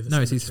or near the.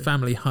 No, it's his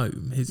family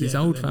home. His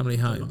old family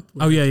home.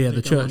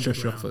 The church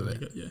just off of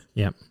it.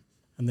 Yeah.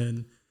 And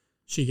then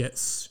she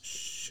gets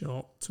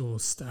shot or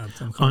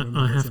stabbed.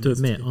 I have to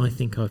admit, I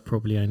think I've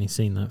probably only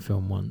seen that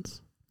film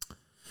once.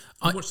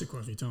 I watched it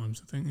quite a few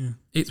times, I think, yeah.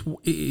 It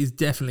is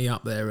definitely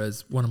up there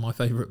as one of my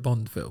favourite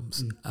Bond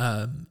films.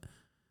 I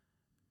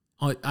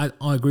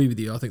agree with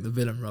you. I think the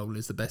villain role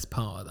is the best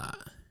part of that.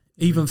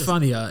 Even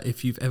funnier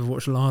if you've ever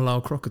watched Lyle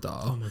Lyle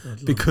Crocodile,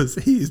 because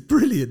he is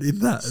brilliant in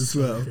that as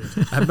well.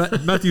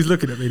 And Matthew's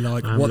looking at me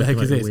like, what the heck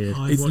is this?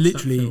 It's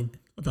literally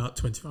about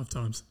 25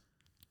 times.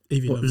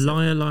 What,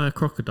 Liar Liar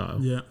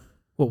Crocodile? Yeah.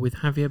 What, with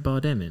Javier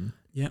Bardem in?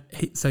 Yeah.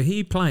 So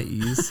he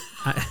plays...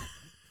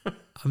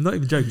 I'm not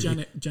even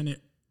joking.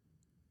 Janet...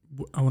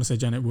 I want to say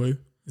Janet Wu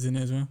is in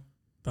it as well.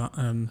 But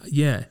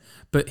yeah,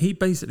 but he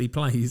basically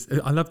plays...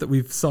 I love that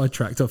we've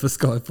sidetracked off of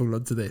Skyfall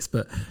onto this,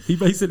 but he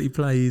basically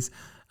plays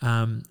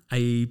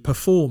a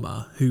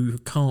performer who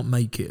can't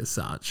make it as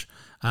such.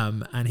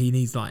 And he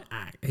needs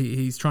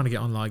he's trying to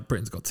get on like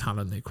Britain's Got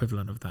Talent, the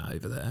equivalent of that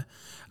over there.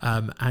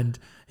 And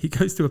he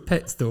goes to a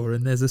pet store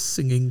and there's a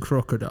singing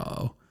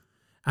crocodile.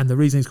 And the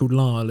reason it's called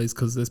Lyle is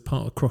because there's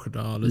part of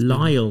crocodile.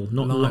 Lyle,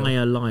 not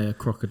Liar Liar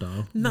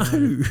Crocodile. No,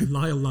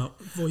 Lyle.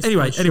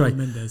 Anyway,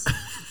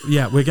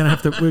 yeah, we're gonna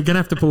have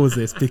to pause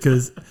this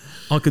because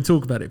I could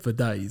talk about it for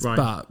days. Right.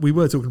 But we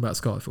were talking about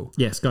Skyfall.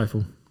 Yeah,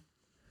 Skyfall.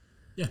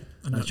 Yeah,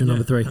 that's your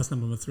number 3. That's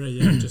number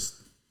 3.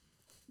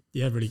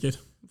 Yeah, really good.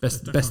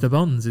 Best of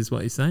Bonds is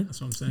what he's saying. That's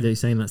what I'm saying. Yeah, he's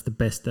saying that's the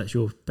best. That's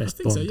your best.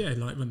 I think Bond. so.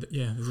 Yeah, like when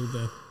there's all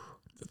the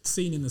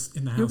scene in the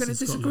house. You're going to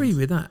disagree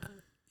with that.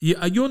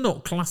 You're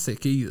not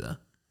classic either.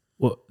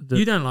 What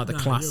you don't like the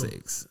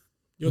classics.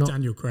 You're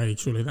Daniel Craig,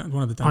 surely. That's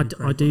one of the Daniel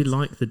Craig I do ones.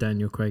 like the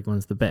Daniel Craig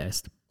ones the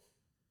best,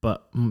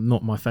 but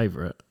not my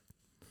favourite.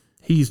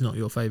 He's not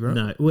your favourite.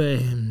 No,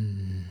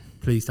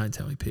 please don't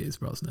tell me Pierce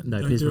Brosnan.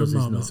 No, Pierce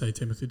Brosnan's not. Say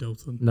Timothy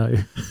Dalton. No.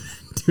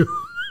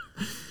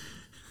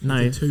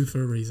 No, 2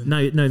 for a reason.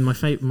 No. My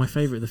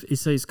favourite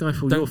is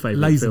Skyfall. Your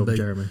favourite film,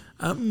 Jeremy?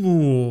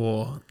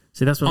 More.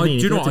 See, that's what I mean.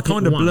 Do you know what? I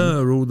kind of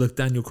blur all the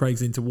Daniel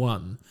Craigs into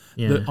one.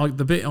 Yeah.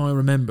 The bit I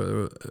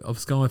remember of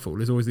Skyfall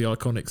is always the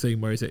iconic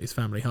scene where he's at his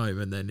family home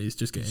and then he's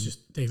just getting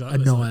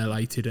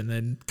annihilated and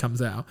then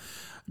comes out.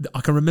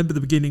 I can remember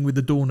the beginning with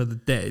the Dawn of the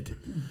Dead,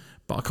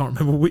 but I can't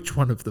remember which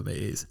one of them it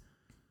is.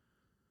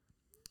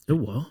 The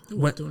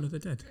what? Dawn of the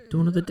Dead.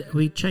 Dawn of the Dead.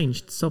 We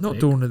changed topic. Not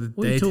Dawn of the Dead.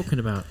 What are you talking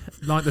about?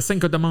 Like the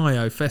Cinco de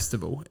Mayo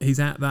festival.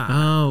 He's at that.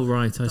 Oh,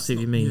 right. I see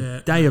what you mean.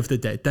 Yeah. Day of the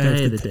Dead.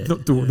 Day of the Dead.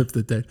 Not Dawn of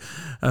the Dead.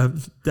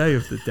 Day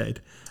of the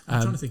Dead.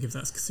 I'm trying to think if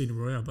that's Casino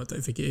Royale, but I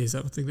don't think it is.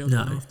 I think that was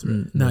one after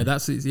it. No,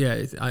 that's...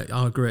 Yeah,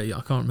 I agree.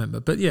 I can't remember.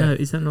 But yeah. No,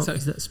 is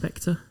that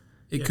Spectre?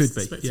 It could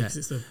be, Spectre, yeah.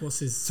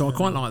 So I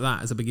quite like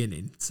that as a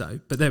beginning. So,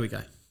 but there we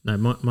go. No,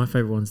 my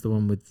favourite one's the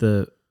one with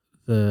the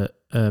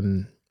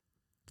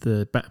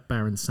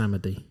Baron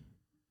Samedi.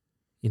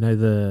 You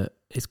know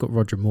it's got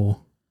Roger Moore.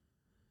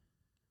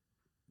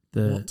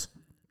 What?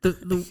 The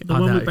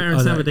one with Baron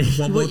Samedi.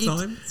 One more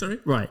time, sorry.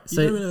 Right,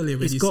 so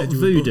it's got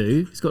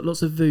voodoo. It's got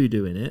lots of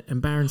voodoo in it,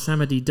 and Baron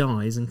Samedi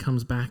dies and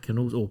comes back,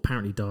 or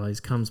apparently dies,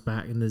 comes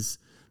back, and there's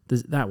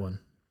that one.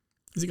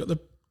 Has he got the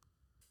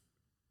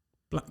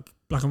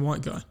black and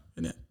white guy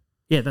in it?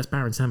 Yeah, that's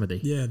Baron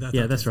Samedi. Yeah,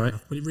 that's right.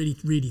 But it really,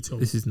 really tall.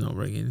 This is not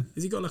ringing.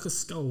 Has he got like a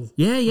skull?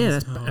 Yeah.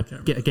 That's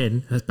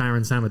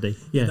Baron Samedi.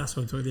 Yeah, that's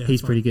what I'm talking about.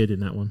 He's pretty good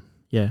in that one.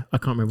 Yeah, I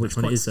can't remember which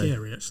one it is. It's quite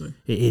scary, actually.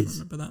 It is.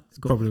 I remember that. It's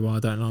probably why I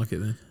don't like it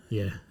then.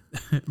 Yeah.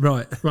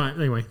 Right.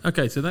 Anyway.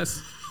 Okay, so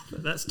that's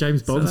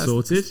James Bond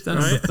sorted.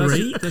 That's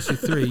 3. That's your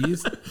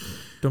 3s.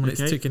 Dominic's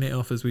ticking it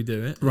off as we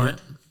do it. Right.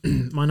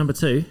 My number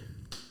 2.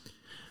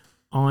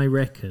 I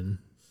reckon.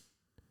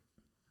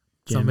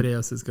 Somebody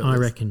else has got I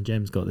reckon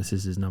Jem's got this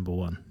as his number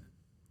 1.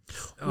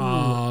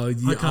 Oh,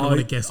 yeah, I kind of want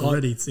to guess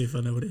already to see if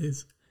I know what it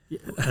is.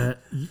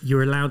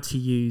 You're allowed to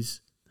use...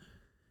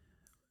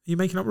 You're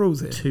making up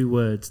rules here? 2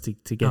 words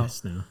to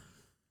guess now.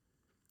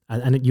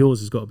 And yours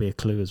has got to be a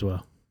clue as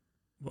well.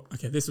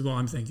 Okay, this is what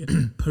I'm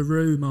thinking.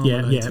 Peru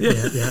marmalade.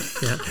 Yeah.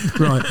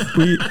 Right.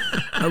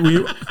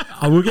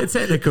 I will get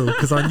technical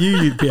because I knew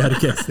you'd be able to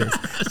guess this.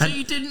 So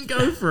you didn't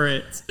go for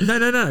it? No.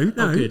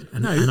 Oh, good.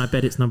 And I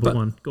bet it's number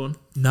 1. Go on.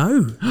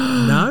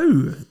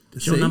 No.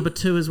 It's your number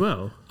 2 as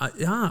well?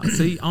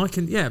 See, I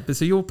can... Yeah, but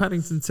so you're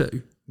Paddington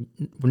 2?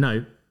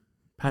 No.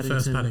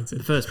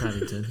 The first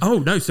Paddington. Oh,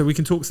 no, so we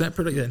can talk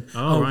separately then.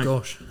 Oh, right.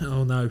 Gosh.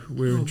 Oh, no,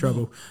 we're in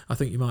trouble. I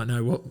think you might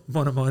know what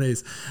one of mine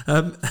is.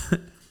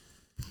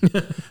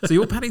 So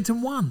you're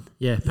Paddington 1.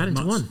 Yeah,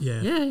 Paddington 1.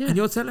 Yeah. Yeah. And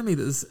you're telling me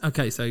that there's...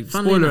 Okay, so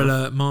Funnily spoiler enough-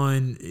 alert,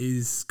 mine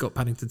is got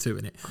Paddington 2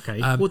 in it. Okay.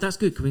 Well, that's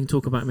good because we can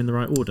talk about them in the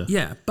right order.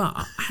 Yeah, but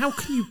how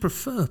can you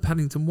prefer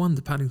Paddington 1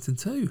 to Paddington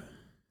 2?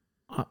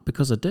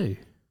 Because I do.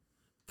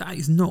 That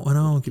is not an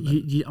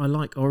argument. I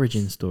like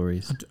origin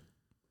stories.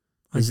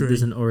 I agree.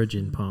 There's an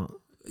origin part.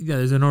 Yeah,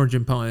 there's an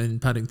origin part in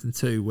Paddington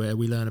 2 where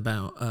we learn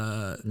about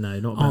No,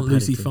 not about Aunt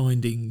Lucy Paddington.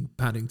 finding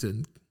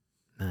Paddington.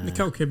 Nah.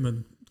 Nicole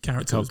Kidman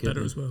character was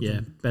better as well. Yeah,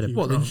 than better. Hugh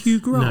What, than Grant. Hugh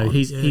Grant? No,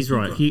 he's Hugh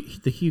right.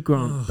 Grant. The Hugh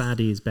Grant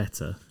baddie is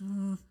better.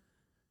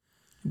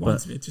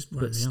 Winds me, it just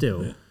wound but me still,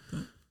 up a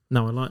bit.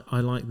 No, I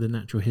like the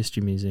Natural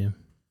History Museum.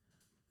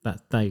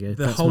 There you go.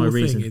 The That's whole my thing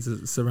reason.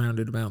 is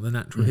surrounded about the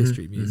Natural Mhm,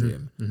 History mhm,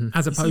 Museum, mhm.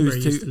 as You see where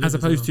he used to live as as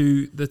opposed well.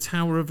 to the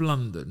Tower of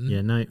London.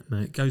 Yeah, no.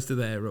 It goes to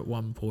there at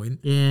one point.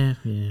 Yeah.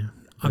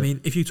 I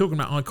mean, if you're talking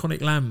about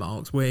iconic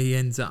landmarks where he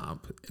ends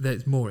up,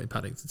 there's more in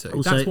Paddington 2.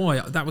 Also- That's why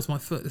that was my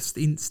first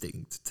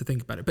instinct to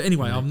think about it. But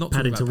anyway, Yeah. I'm not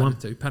talking Paddington about 1.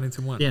 Paddington 2.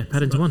 Paddington 1. Yeah,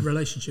 Paddington 1.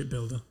 Relationship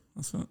builder.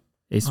 That's what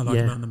It's, I like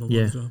about number 1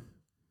 as well.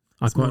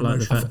 I It's quite more like the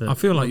emotional. fact that I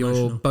feel like More you're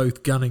emotional.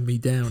 both gunning me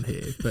down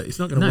here, but it's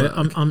not going to no,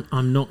 work.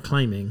 I'm not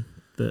claiming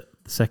that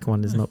the second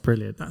one is No. not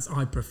brilliant. That's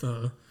I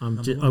prefer.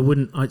 Number I one.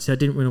 wouldn't. I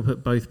didn't want to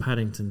put both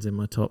Paddingtons in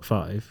my top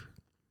 5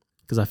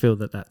 because I feel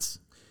that that's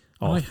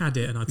I off. had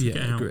it and I took it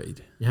Yeah, out.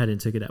 agreed. You had it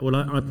and took it out. Well,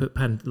 I put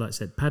like I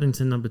said,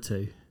 Paddington number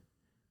 2.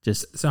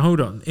 Just So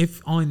hold on.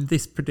 If I'm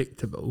this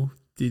predictable,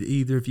 did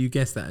either of you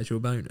guess that as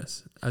your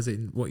bonus? As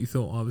in what you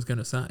thought I was going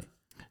to say?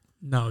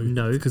 No.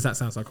 Because that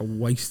sounds like a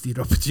wasted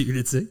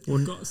opportunity.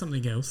 I've got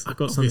something else. I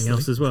got something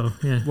else obviously. as well.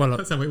 Yeah. Well,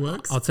 That's how it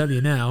works. I'll tell you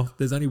now,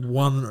 there's only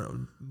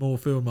one more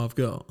film I've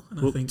got. And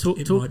I Well, think talk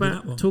it might be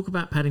that one.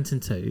 about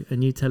Paddington 2,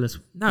 and you tell us.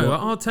 No, what-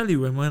 I'll tell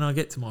you when I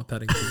get to my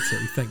Paddington 2.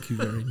 Thank you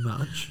very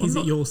much. Is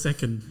it your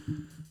second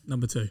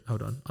number 2?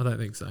 Hold on. I don't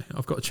think so.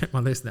 I've got to check my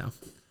list now.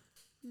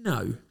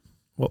 No.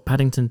 What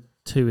Paddington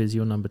 2 is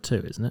your number 2,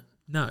 isn't it?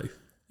 No.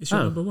 It's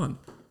your Oh. number 1.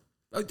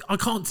 I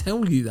can't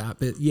tell you that,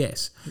 but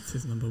yes. It's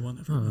his number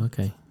 1. Oh,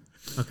 okay.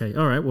 Okay,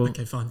 all right. Well,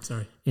 Okay, fine.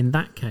 Sorry. in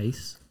that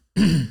case,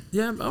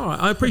 Yeah, all right.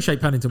 I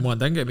appreciate Paddington 1.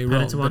 Don't get me wrong,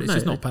 Paddington but 1, it's no,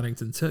 just not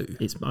Paddington 2.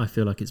 I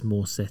feel like it's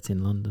more set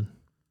in London.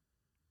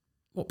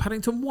 What,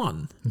 Paddington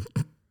 1?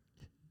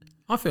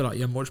 I feel like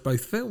you haven't watched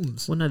both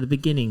films. Well, no, the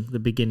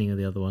beginning of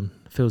the other one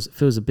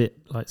feels a bit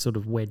like sort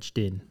of wedged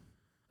in.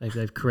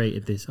 They've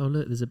created this. Oh,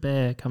 look, there's a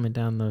bear coming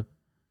down the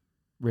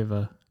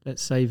river.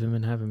 Let's save him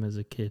and have him as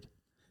a kid.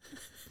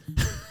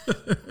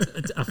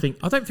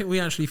 I don't think we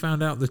actually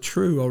found out the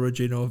true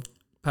origin of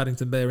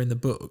Paddington Bear in the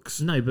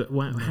books. No, but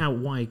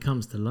why he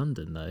comes to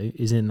London though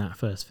is in that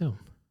first film.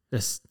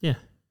 Yeah.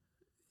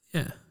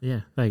 Yeah. There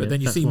you go. But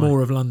then you That's see why.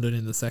 more of London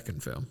in the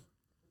second film.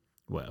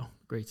 Well,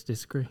 agree to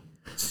disagree.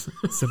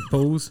 St.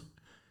 Paul's.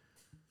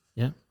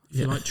 If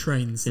you like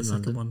trains, the In second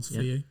London, one's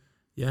for yeah. you.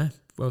 Yeah,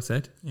 well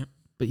said.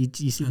 But you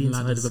see the And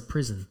inside ladders. of a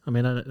prison. I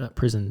mean, that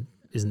prison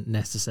isn't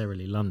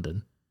necessarily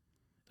London.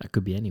 That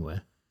could be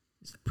anywhere.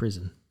 It's a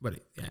prison. Well,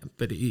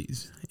 but it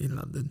is in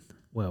London.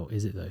 Well,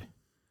 is it though?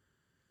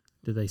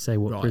 Did they say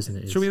what prison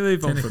it is? Shall we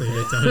move on from Technically,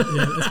 here? they don't.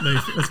 Yeah,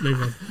 let's move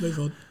on. Move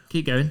on.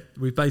 Keep going.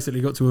 We've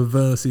basically got to a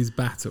versus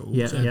battle.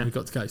 Yeah, so yeah. We've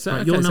got to go. So,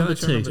 Right, okay, you're so number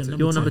that's two. your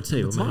You're number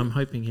two. 2. Number two. I'm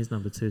hoping his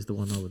number 2 is the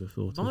one I would have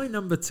thought of. My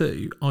number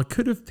 2, I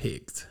could have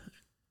picked,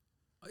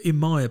 in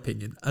my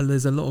opinion,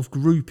 there's a lot of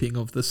grouping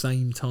of the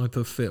same type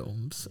of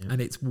films, Yeah.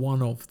 and it's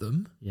one of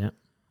them. Yeah.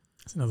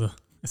 It's another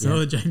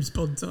Yeah. James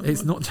Bond type.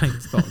 It's one. not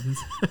James Bond.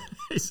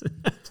 It's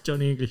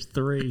Johnny English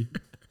 3.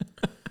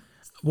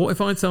 What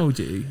if I told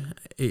you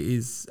it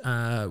is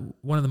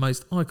one of the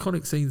most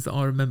iconic scenes that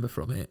I remember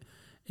from it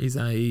is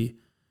a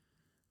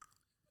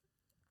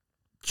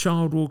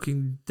child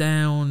walking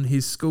down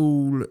his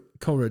school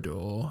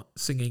corridor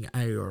singing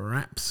a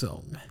rap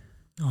song?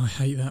 Oh, I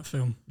hate that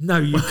film. No,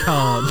 you can't.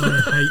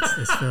 I hate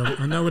this film.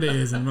 I know what it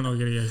is, and we're not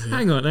going to go see it.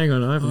 Hang on. I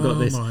haven't got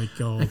this. Oh my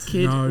god! A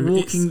kid No,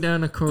 walking it's-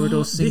 down a corridor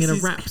Oh, singing a this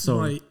is rap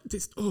song.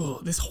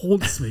 This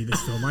haunts me.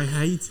 This film, I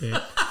hate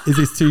it. Is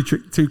this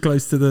too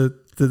close to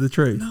the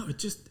truth? No,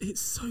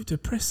 it's so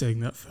depressing,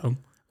 that film.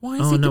 Why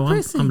is Oh it no,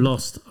 depressing? I'm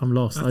lost. I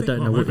think don't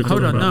know what what you're we're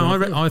Hold talking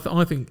on, about.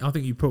 no, I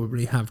think you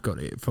probably have got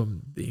it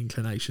from the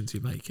inclinations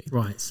you're making.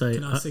 Right, so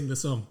Can I sing the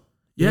song?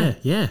 yeah.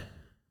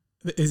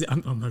 Is it?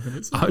 I'm hoping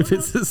it's. I hope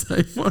it's the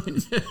same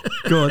one.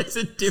 Go on. It's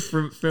a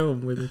different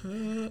film with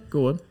it.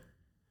 Go on.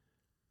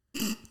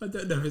 I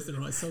don't know if it's the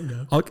right song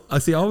now. I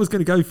see. I was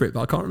going to go for it, but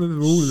I can't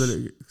remember all of the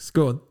lyrics.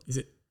 Go on. Is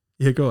it?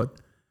 Yeah, go on.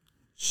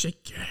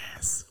 Shake your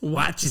ass.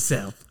 Watch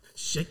yourself.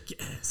 Shake your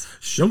ass.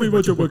 Show me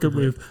what you're working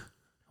with.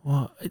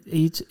 What? Are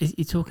you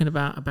talking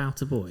about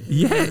a boy?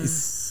 Yes.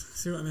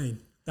 See what I mean?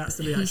 That's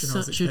the He's reaction I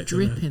was such a expecting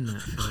drip there. in that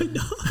I film.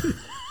 know.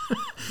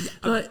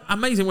 Like,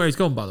 Amazing where he's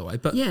gone, by the way.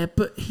 But yeah,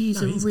 but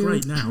he's No, a he's real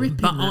great now. drip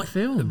but in that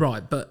film.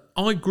 right. But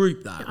I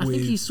group that I with.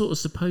 think he's sort of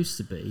supposed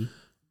to be,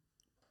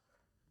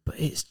 but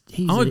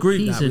he's I agree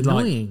with he's that. With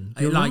annoying.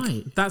 You're like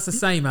right. that's the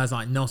same as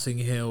like Notting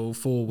Hill,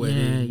 Four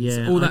Weddings,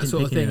 Yeah, all I that didn't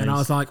sort of pick any thing. of And I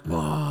those. was like,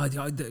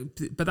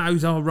 "Whoa!" But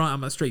those are right up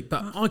my street.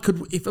 But I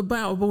could, if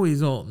About a Boy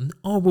is on,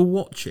 I will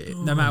watch it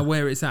no matter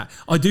where it's at.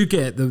 I do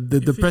get the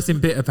depressing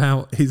bit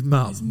about his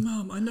mum. His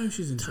mum, I know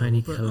she's in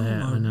Tony trouble, but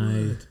Collette, oh my I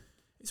know. word.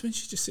 It's when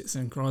she just sits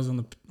there and cries on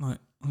the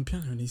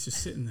piano and he's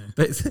just sitting there.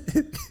 But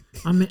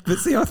I mean, but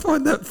see, I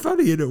find that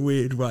funny in a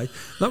weird way.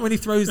 Like when he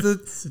throws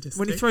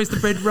the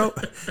bread roll,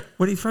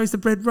 when he throws the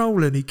bread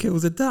roll and he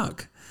kills a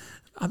duck.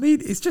 I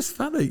mean, it's just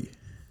funny.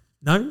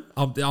 No,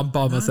 I'm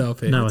by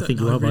myself here. no, I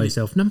think you are by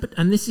yourself.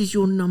 And this is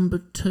your number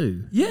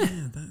 2. Yeah,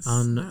 that's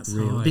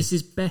Unreal. high. This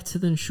is better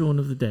than Shaun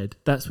of the Dead.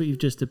 That's what you've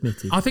just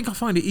admitted. I think I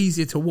find it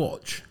easier to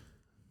watch.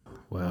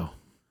 Wow.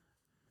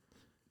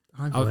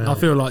 I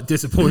feel like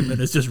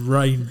disappointment has just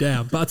rained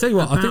down. But I tell you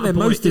what, I think they're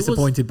most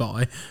disappointed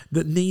by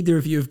that neither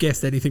of you have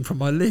guessed anything from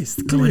my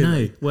list. Clearly. I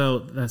know. Well,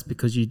 that's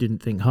because you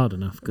didn't think hard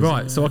enough.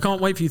 Right, so I can't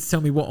wait for you to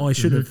tell me what I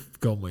should have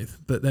gone with.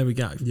 But there we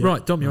go. Yeah.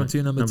 Right, Dom, you're on to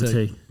your number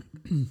two.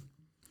 2.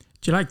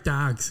 Do you like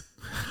dogs?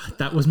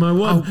 That was my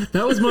one. Oh.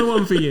 That was my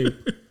one for you.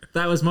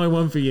 That was my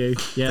one for you.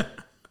 Yeah.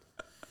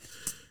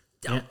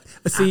 Yeah.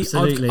 See,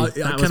 absolutely.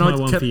 That was my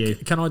one for you.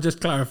 Can I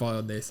just clarify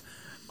on this?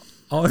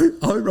 I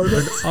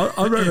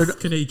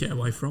wrote Can he get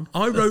away from?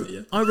 I wrote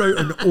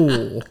an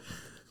or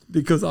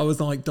because I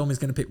was like, Dom is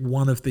going to pick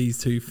one of these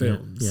two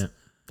films. Yeah,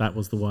 that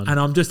was the one. And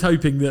I'm just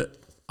hoping that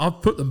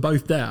I've put them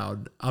both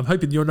down. I'm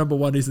hoping your number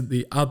one isn't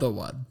the other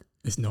one.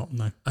 It's not,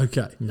 no.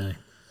 Okay. No.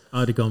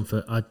 I'd have gone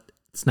for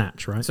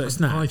Snatch, right? So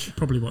Snatch. I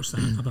probably watched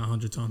that about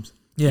 100 times.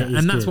 Yeah,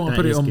 and that's good. why I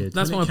put it on. Good.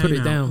 That's When why it I put it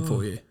came down out,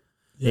 for you.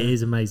 Yeah. It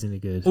is amazingly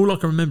good. All I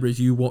can remember is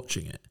you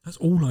watching it. That's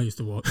all I used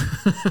to watch.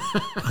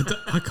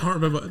 I can't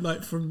remember,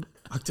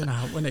 I don't know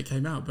when it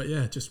came out, but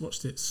yeah, just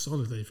watched it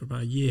solidly for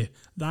about a year.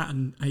 That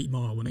and 8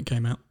 Mile when it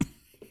came out.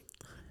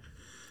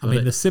 I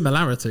mean, the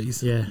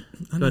similarities. Yeah.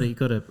 Got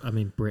a,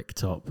 Brick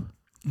Top. Oh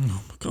my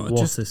God.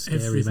 What just a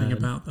scary everything man.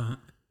 about that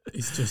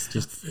is just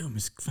that film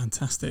is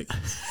fantastic.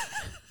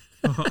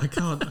 I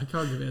can't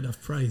give it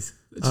enough praise.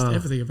 Just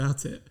everything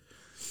about it.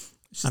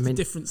 It's just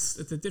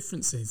the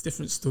differences,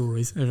 different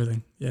stories,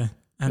 everything. Yeah.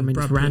 And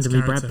it's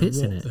randomly Brad Pitt's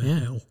in it. Yeah.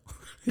 Hell?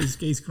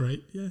 He's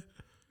great. Yeah.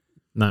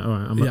 No,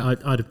 all right.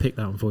 I'd have picked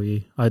that one for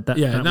you. That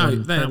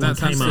one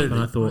came up and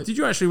I thought... Did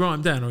you actually write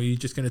them down or are you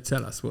just going to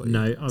tell us what?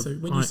 No. So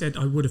when you said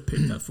I would have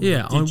picked that for you,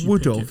 I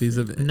would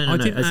have. No, I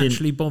didn't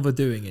actually bother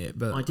doing it.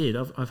 But I did.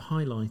 I've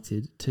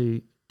highlighted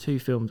two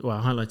films. Well,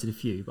 I highlighted a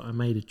few, but I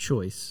made a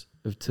choice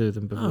of 2 of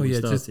them before we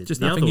started.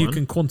 Just nothing you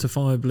can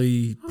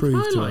quantifiably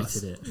prove to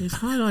us. It's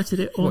highlighted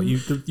it on... What,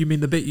 you mean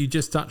the bit you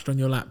just touched on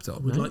your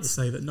laptop? I would like to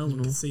say that no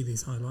one can see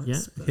these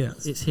highlights. Yeah,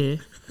 it's here.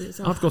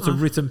 I've got a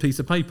written piece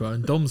of paper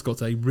and Dom's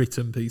got a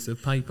written piece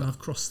of paper. I've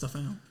crossed stuff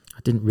out.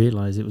 I didn't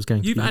realise it was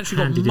going to be handed in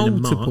a mark. You've actually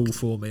got multiple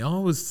for me.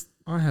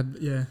 I had,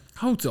 yeah.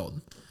 Hold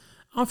on.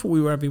 I thought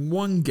we were having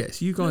one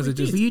guess. You guys are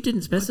just... Well, you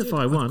didn't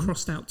specify one. I've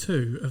crossed out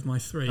 2 of my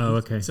 3. Oh,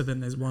 okay. So then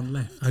there's one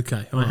left.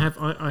 Okay.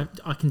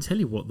 I can tell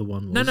you what the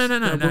one was.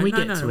 No. When we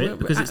get to it,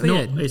 because it's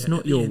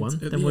not your one,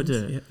 then we'll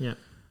do it. Yeah.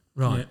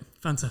 Right. Yeah,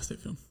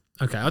 fantastic film.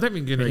 Okay, I don't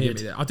think you're going to hear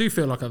me there. I do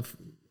feel like I've...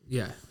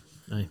 Yeah.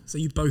 No. So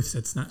you both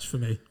said Snatch for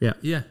me. Yeah.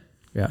 Yeah.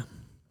 Yeah.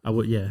 I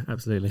would. Yeah,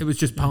 absolutely. It was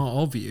just part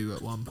of you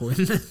at one point.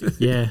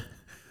 Yeah.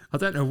 I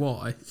don't know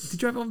why.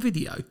 Did you have it on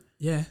video?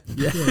 Yeah.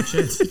 Yeah.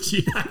 Did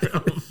you have it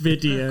on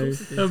video?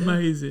 Yeah,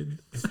 Amazing.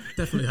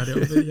 Definitely had it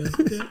on video.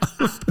 Yeah.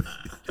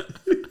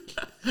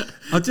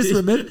 I just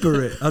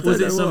remember it.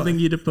 Was it something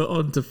you'd have put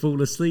on to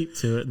fall asleep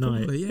to at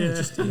night? Probably, yeah.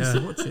 Just used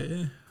to watch it,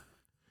 yeah.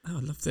 Oh, I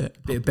loved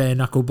it. Bit of bare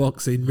knuckle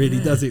boxing really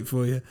does it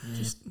for you.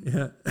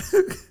 Yeah.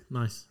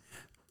 Nice.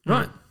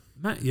 Right.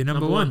 Matt, you're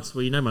number one.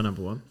 Well, you know my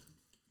number one.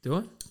 Do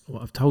I?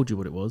 Well, I've told you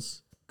what it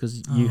was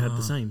because you had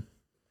the same.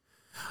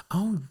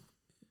 Oh.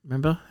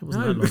 Remember? It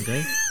wasn't that long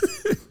ago.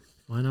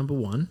 My number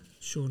one.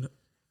 Shaun.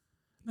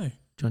 No.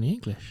 Johnny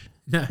English.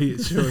 No,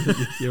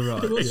 you're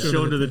right.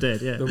 Shaun of the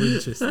Dead, yeah. The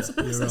Winchester. That's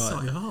You're right.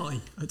 slightly high.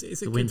 It's a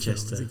The good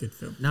Winchester. film. It's a good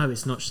film. No,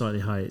 it's not slightly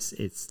high.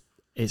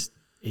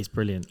 It's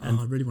brilliant. And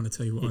I really want to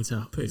tell you what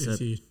I put it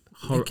to you.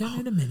 Again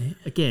in a minute.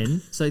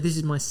 Again, so this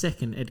is my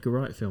second Edgar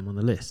Wright film on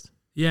the list.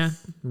 Yeah.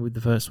 With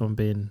the first one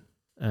being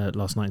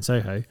Last Night in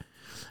Soho.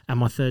 And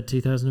my third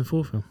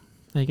 2004 film.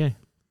 There you go.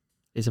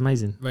 It's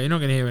amazing. Well, you're not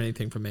going to hear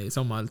anything from me. It's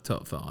on my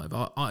top 5.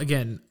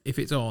 Again, if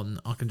it's on,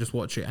 I can just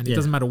watch it, and it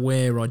doesn't matter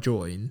where I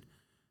join.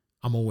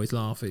 I'm always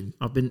laughing.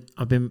 I've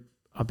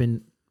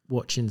been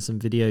watching some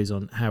videos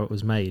on how it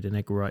was made, and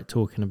Edgar Wright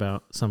talking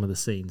about some of the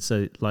scenes.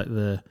 So like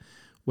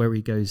where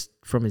he goes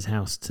from his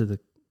house to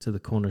the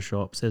corner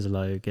shop, says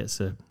hello, gets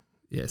a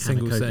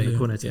single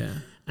scene,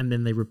 and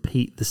then they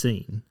repeat the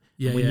scene.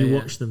 Yeah, when you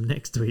watch them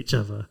next to each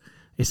other.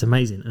 It's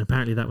amazing. And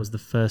apparently that was the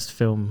first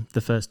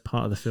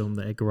part of the film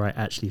that Edgar Wright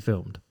actually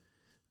filmed.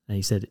 And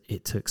he said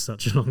it took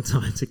such a long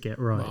time to get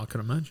right. Well, I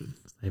can imagine.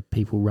 They have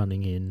people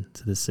running in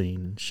to the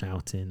scene and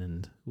shouting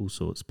and all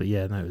sorts. But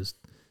yeah, no, it was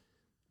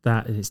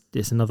that. And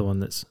it's another one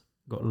that's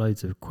got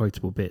loads of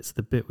quotable bits.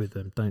 The bit with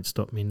them, Don't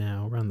Stop Me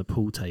Now, around the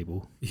pool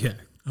table. Yeah.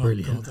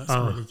 Brilliant. God, that's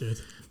really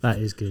good. That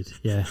is good.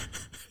 Yeah.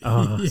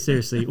 Oh,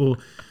 seriously. Or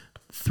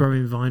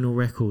throwing vinyl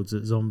records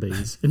at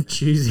zombies and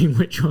choosing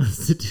which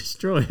ones to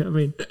destroy. I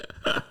mean,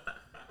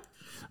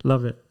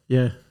 love it.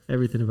 Yeah.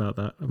 Everything about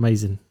that.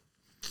 Amazing.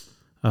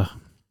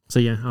 So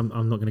yeah, I'm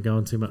not going to go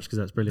on too much because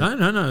that's brilliant.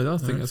 No. I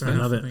think that's fair.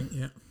 Love it.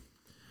 Yeah.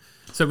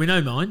 So we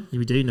know mine.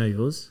 We do know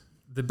yours.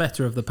 The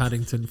better of the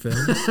Paddington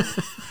films.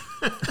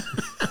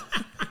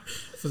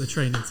 For the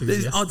train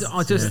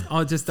enthusiasts.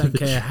 I just don't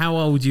care how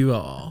old you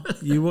are.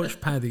 You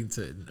watch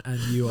Paddington and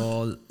you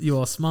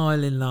are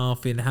smiling,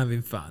 laughing,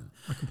 having fun.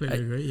 I completely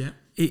agree. Yeah.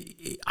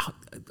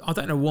 I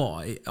don't know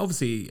why.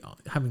 Obviously,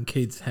 having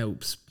kids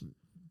helps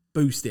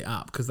boost it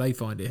up because they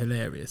find it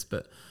hilarious.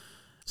 But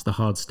it's the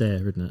hard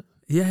stare, isn't it?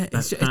 Yeah,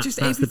 it's just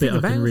that's the bit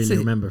I can really it.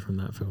 remember from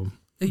that film.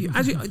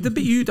 The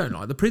bit you don't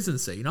like, the prison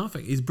scene, I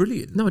think is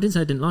brilliant. No, I didn't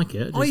say I didn't like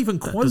it. I even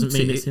quoted doesn't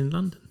mean it's in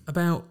London.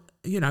 About,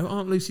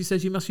 Aunt Lucy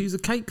says you must use a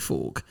cake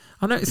fork.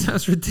 I know it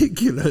sounds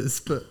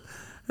ridiculous, but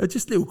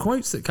just little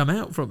quotes that come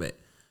out from it.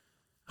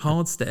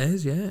 Hard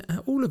stares, yeah,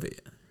 all of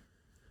it.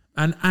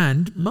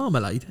 And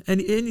marmalade.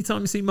 Any time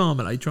you see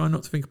marmalade, try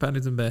not to think of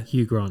Paddington Bear.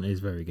 Hugh Grant is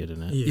very good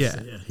in it. Yeah.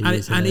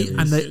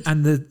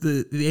 And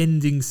the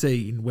ending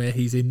scene where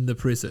he's in the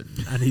prison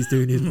and he's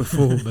doing his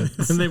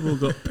performance. And they've all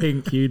got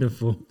pink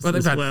uniforms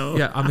well.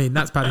 Yeah, I mean,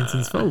 that's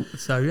Paddington's fault.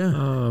 So, yeah.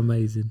 Oh,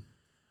 amazing.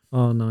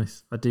 Oh,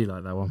 nice. I do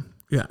like that one.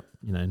 Yeah.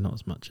 Not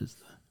as much as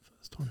the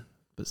first one,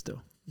 but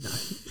still. No,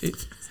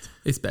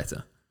 it's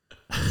better.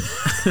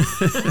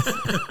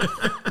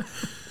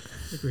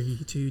 Agree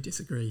to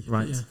disagree.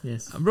 Right. Yeah.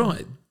 Yes.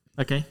 Right.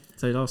 Okay.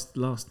 So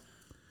last.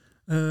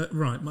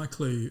 Right. My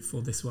clue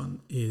for this one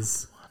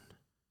is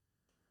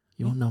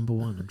your number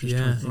one. I'm just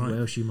trying to think what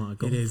else you might have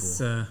gone for. It is.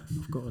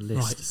 I've got a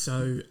list. Right.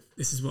 So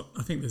this is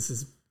this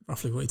is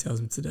roughly what he tells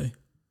him to do.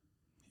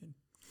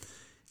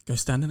 Go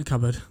stand in a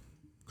cupboard,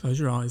 close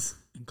your eyes,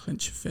 and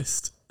clench your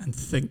fist, and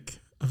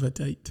think of a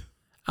date.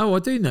 Oh, I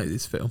do know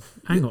this film.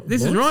 Hang on.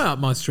 This is right up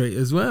my street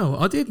as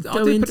well. I did go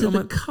put into it on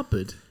the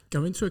cupboard.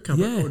 Go into a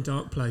cupboard or a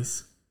dark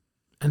place.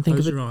 And think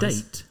Close of a your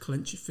eyes, date.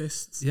 Clench your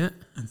fists. Yeah.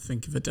 And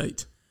think of a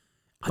date.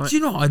 Do you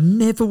know what? I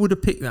never would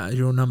have picked that as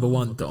your number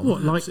one, Dom.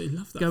 What, like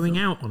love that going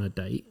film. out on a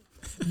date?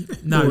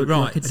 No, or right.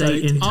 Like a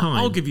date in time.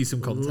 I'll give you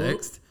some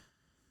context.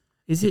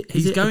 Is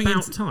it going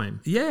about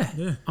time? Yeah.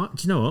 Yeah. Do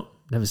you know what?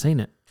 Never seen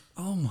it.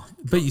 Oh my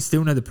God. But you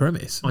still know the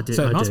premise. I do.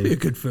 So it must be a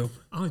good film.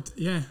 I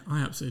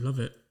absolutely love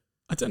it.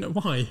 I don't know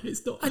why.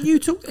 It's not. And you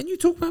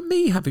talk about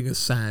me having a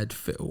sad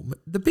film.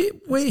 The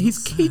bit where his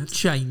kid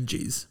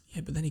changes.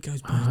 Yeah, but then he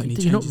goes back and he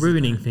You're not changes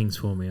ruining his things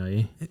for me, are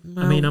you?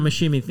 Well, I mean, I'm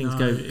assuming things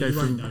go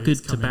from know good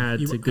it's to coming. bad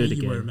to good you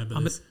again. won't remember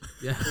this.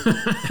 Yeah.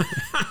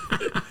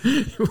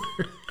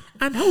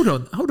 And hold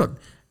on.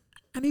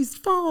 And his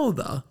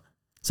father.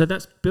 So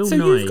that's Bill So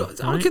Nye. you've got.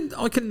 Right?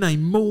 I can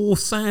name more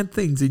sad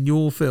things in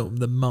your film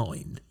than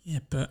mine. Yeah,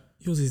 but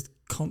yours is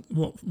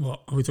what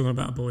are we talking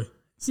about, a boy?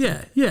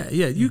 Yeah.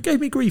 You gave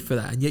me grief for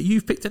that, and yet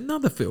you've picked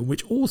another film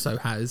which also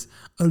has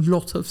a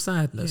lot of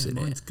sadness in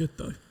mine's it. good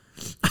though.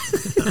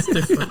 That's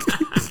different.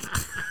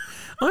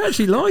 I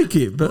actually like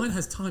it, but Mine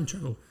has time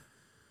travel.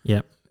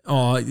 Yep.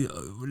 oh,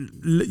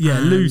 yeah,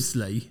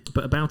 loosely.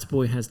 But About a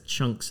Boy has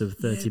chunks of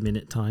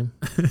 30-minute time,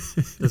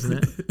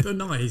 doesn't it? But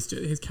no,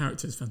 his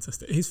character is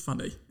fantastic. He's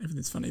funny.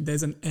 Everything's funny.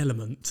 There's an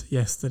element,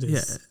 yes, that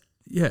is.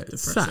 Yeah,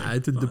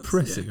 sad and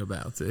depressing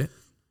about it.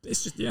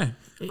 It's just I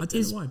don't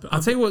know why. But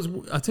I'll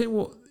tell you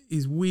what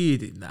is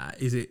weird in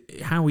that is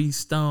it how he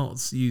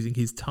starts using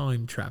his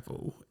time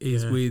travel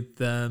is with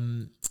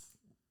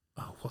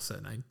what's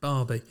her name?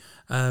 Barbie.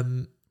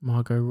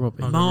 Margot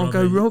Robbie.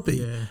 Margot Robbie.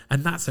 Yeah.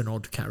 And that's an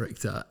odd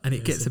character and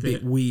it gets a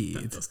bit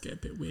weird. That does get a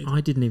bit weird. I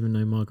didn't even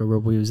know Margot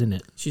Robbie was in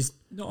it. She's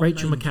not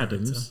Rachel a main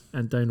McAdams character.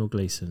 and Donal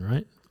Gleeson,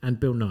 right?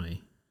 And Bill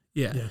Nye.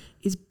 Yeah.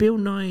 Is Bill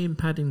Nye in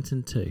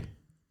Paddington 2?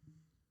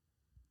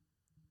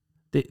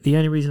 The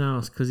only reason I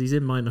ask because he's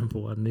in my number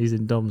one, he's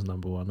in Dom's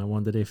number one. I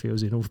wondered if he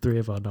was in all three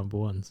of our number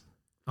ones.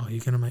 Oh,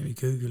 you're going to make me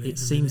Google it. It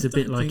seems a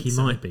bit like he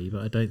might be,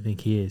 but I don't think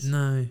he is.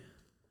 No.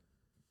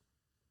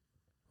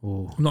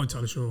 Oh. I'm not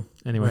entirely sure.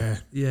 Anyway.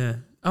 Yeah.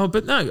 Oh,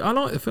 but no, I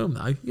like the film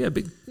though. Yeah,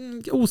 but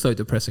also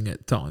depressing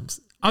at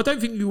times. I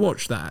don't think you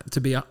watch that to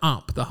be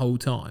up the whole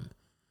time.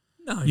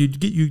 No. You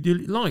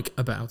like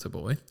About a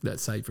Boy,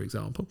 let's say, for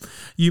example.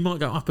 You might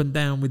go up and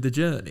down with the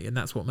journey, and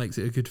that's what makes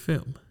it a good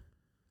film.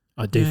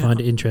 I do find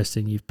it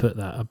interesting you've put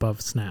that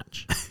above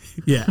Snatch.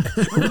 Yeah.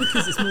 Well,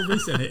 because it's more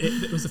recent.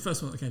 It was the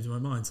first one that came to my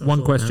mind. So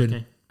One question.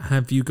 Okay.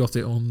 Have you got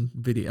it on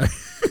video?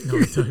 No,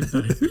 I don't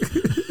know.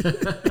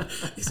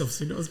 It's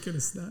obviously not as good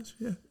as Snatch.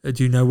 Yeah.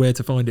 Do you know where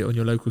to find it on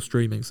your local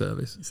streaming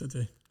service? Yes, I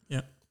do.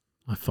 Yeah.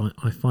 I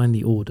find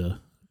the order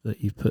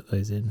that you've put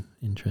those in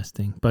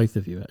interesting. Both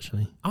of you,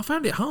 actually. I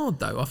found it hard,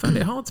 though. I found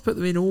it hard to put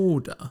them in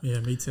order. Yeah,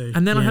 me too.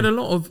 And then I had a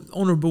lot of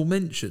honourable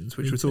mentions,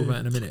 which Me we'll talk too.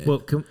 about in a minute.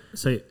 Well,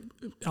 so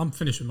I'm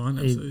finished with mine.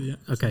 Absolutely. Yeah.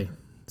 okay.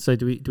 So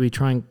do we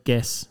try and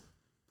guess?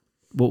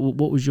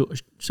 What was your?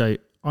 So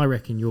I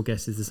reckon your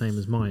guess is the same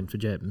as mine for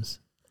Gems.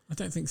 I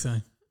don't think so.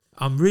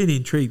 I'm really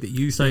intrigued that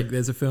you think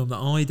there's a film that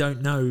I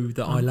don't know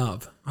that I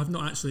love. I've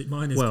not actually.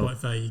 Mine is quite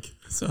vague.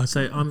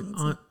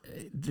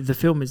 The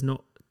film is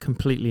not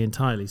completely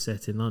entirely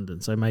set in London,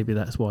 so maybe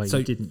that's why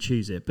you didn't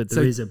choose it. But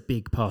there is a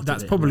big part.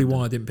 That's of it probably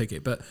why I didn't pick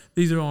it. But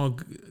these are our,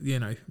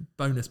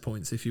 bonus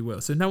points, if you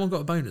will. So no one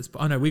got a bonus.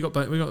 But I know we got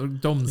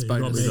Dom's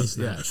bonus.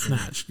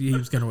 Snatch. He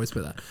was going to always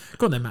put that.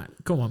 Go on then, Matt.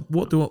 Come on.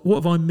 What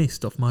have I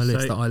missed off my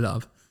list that I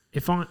love?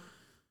 Shall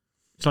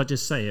I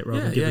just say it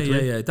rather than give a clue?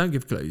 Yeah. Don't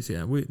give clues.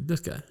 Yeah,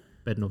 let's go.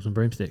 Bed knobs and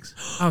broomsticks.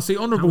 Oh, see,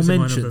 honourable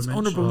mentions.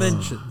 Honourable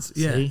mentions.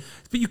 Yeah, see?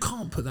 But you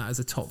can't put that as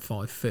a top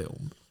 5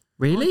 film.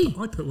 Really?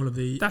 I put one of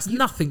the. That's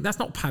nothing. That's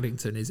not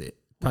Paddington, is it?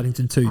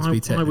 Paddington 2 to be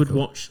technical. I would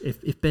watch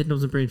if Bed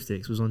knobs and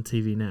broomsticks was on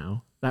TV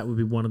now. That would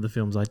be one of the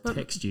films I'd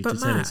text you to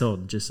say it's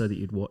on, just so that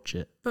you'd watch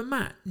it. But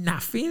Matt,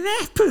 nothing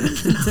happened.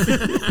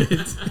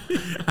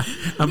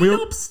 And we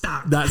all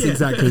stuck. That's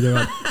exactly the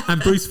one.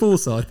 And Bruce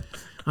Forsyth.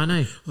 I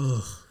know.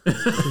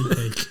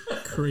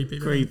 Creepy.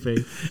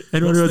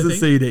 Anyone who hasn't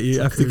seen it, you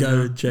have to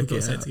go and check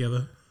it out.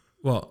 Together.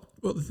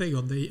 What the thing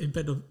on the in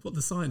bed of what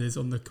the sign is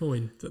on the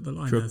coin that the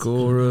line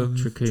Tricorum,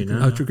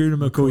 Tricuna. Tricuna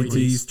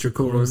Macoites,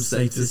 Tricorum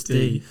Status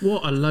D.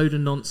 What a load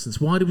of nonsense.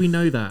 Why do we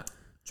know that?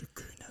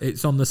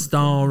 It's on the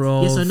star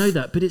of... Yes, I know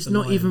that, but it's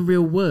not lion. even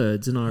real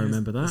words, and I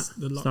remember that.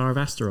 The Star of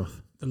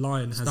Astaroth. The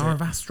lion has Star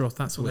of Astaroth,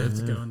 that's what what they it have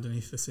is. to go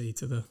underneath the sea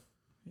to the...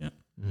 Yeah.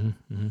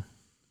 Mm-hmm.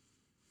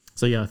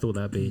 So yeah, I thought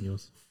that'd be in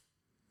yours.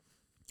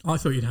 I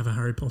thought you'd have a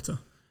Harry Potter.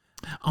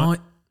 I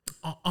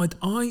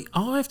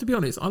have to be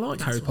honest. I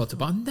like Harry Potter,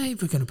 but I'm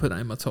never going to put that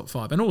in my top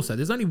 5. And also,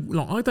 there's only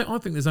I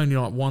think there's only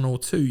like 1 or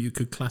 2 you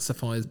could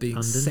classify as being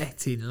London?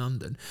 set in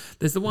London.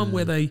 There's the one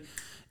where they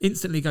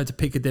instantly go to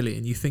Piccadilly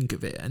and you think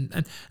of it,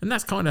 and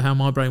that's kind of how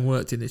my brain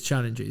worked in its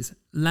challenges.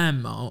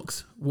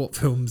 Landmarks, what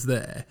films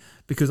there?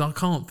 Because I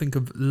can't think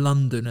of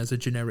London as a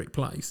generic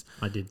place.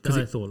 I did.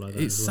 I thought like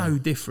that. It's so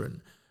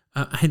different.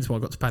 Hence why I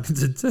got to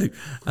Paddington too.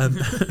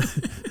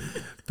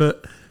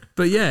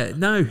 But yeah,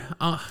 no,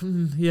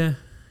 yeah.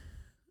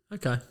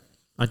 Okay.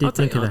 I did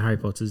think of the Harry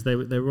Potters. They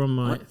were on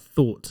my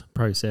thought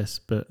process,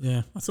 but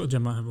Yeah, I thought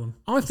Jen might have one.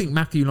 I think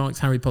Matthew likes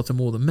Harry Potter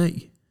more than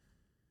me.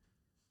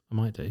 I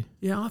might do.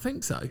 Yeah, I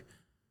think so.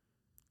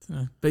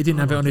 So, But he didn't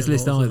have it on his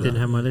list either. Didn't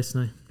have my list,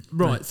 no.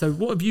 Right, so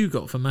what have you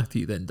got for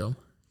Matthew then, Dom?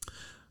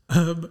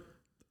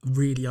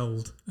 really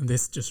old, and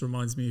this just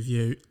reminds me of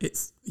you.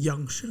 It's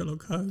young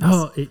Sherlock Holmes.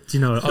 Do you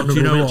know what?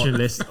 Honourable mention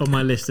list on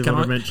my list of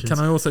honourable mentions. Can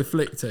I also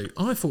flick to?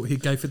 I thought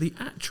he'd go for the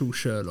actual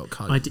Sherlock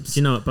Holmes. Do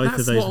you know what? Both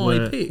of those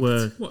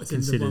were What's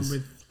in the one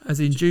with? As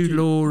in Jude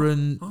Law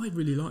and... I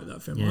really like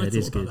that film. Yeah, I it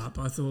is thought good. about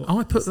that, but I thought...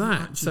 I put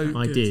that. So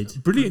I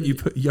did. Brilliant you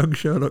put young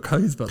Sherlock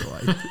Holmes, by the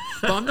way.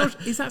 But I'm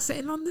not... Is that set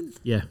in London?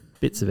 Yeah,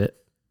 bits of it.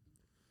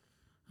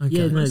 Okay.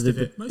 Yeah, most of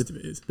it is. Bits of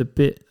it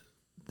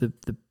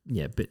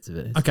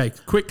is. Okay,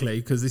 quickly,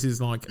 because this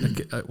is like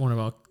one of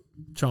our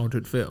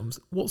childhood films.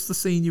 What's the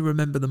scene you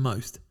remember the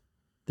most?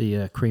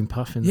 The cream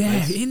puff in the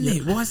Yeah, face. isn't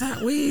it? Why is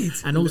that weird?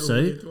 And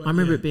also, I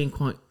remember it being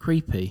quite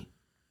creepy.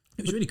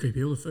 It was really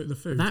creepy. All the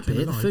food. That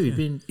bit, the food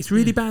being... It's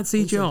really bad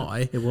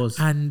CGI. It was.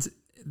 And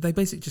they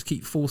basically just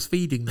keep force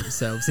feeding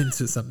themselves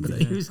into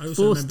somebody. He was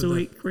forced to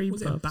eat cream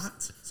puffs. puffs. Was it a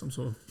bat? Some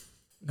sort of...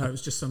 No, it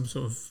was just some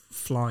sort of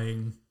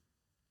flying...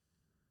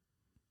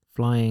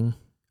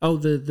 Oh,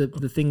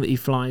 the thing that he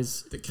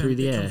flies through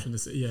the air. From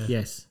the, yeah.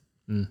 Yes.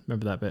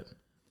 Remember that bit.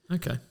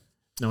 Okay.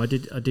 No, I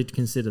did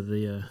consider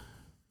the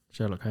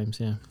Sherlock Holmes,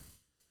 yeah.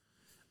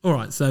 All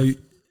right, so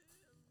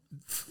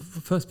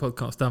first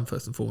podcast done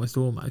first and foremost,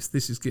 almost.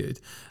 This is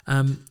good.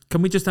 Can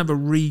we just have a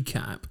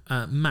recap?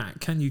 Matt,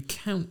 can you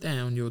count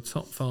down your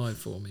top 5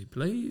 for me,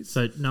 please?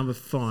 So number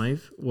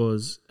 5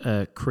 was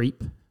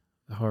Creep,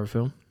 a horror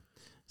film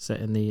set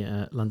in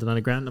the London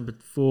Underground. Number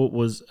 4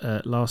 was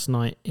Last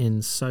Night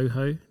in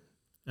Soho,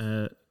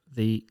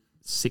 the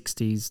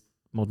 60s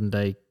modern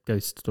day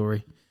ghost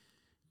story.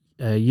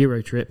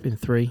 Euro Trip in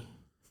 3,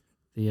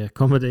 the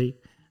comedy.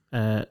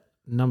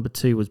 Number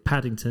 2 was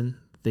Paddington,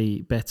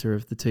 the better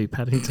of the 2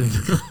 Paddington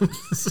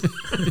films.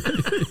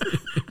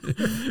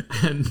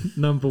 And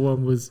number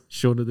 1 was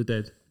Shaun of the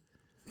Dead.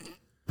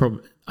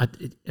 Shaun of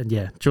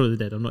the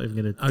Dead. I'm not even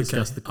going to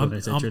discuss the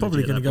Cornetto trilogy. I'm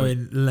probably going to go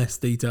in less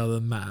detail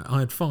than Matt. I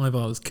had 5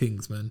 hours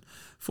Kingsman,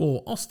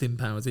 4 Austin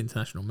Powers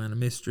International Man of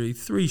Mystery,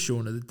 3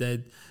 Shaun of the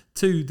Dead,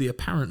 2 the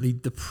apparently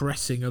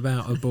depressing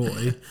About a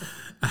Boy,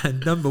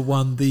 and number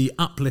 1 the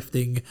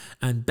uplifting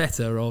and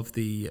better of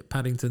the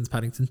Paddington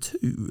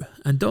 2.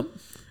 And Dom?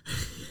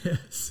 Yeah,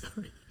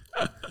 sorry.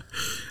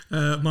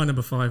 My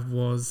number 5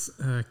 was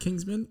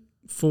Kingsman.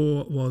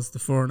 4 was The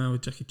Foreigner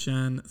with Jackie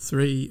Chan.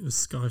 3 was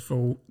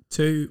Skyfall.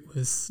 2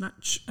 was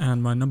Snatch.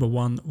 And my number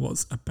 1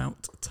 was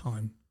About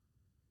Time.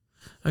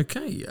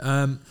 Okay.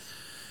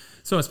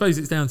 So I suppose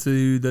it's down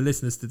to the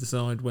listeners to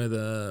decide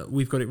whether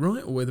we've got it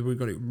right or whether we've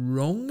got it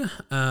wrong.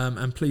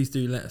 And please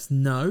do let us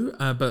know.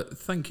 But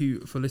thank you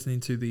for listening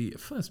to the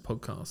first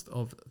podcast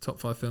of Top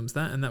 5 Films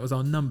That. And that was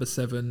our number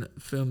 7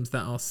 films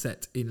that are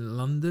set in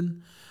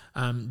London.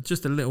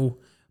 Just a little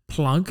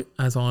plug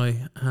as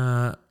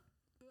I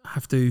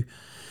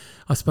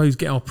I suppose,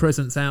 get our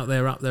presence up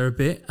there a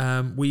bit.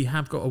 We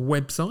have got a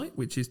website,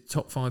 which is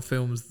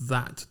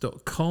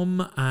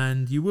top5filmsthat.com,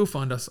 and you will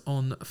find us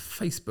on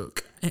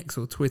Facebook, X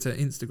or Twitter,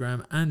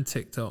 Instagram and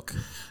TikTok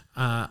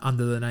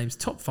under the names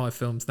Top 5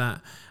 Films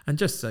That. And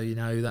just so you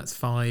know, that's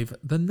 5,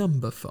 the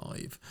number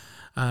 5.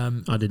 I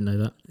didn't know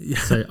that.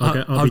 So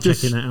I'll be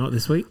checking that out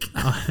this week.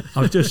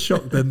 I've just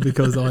shocked them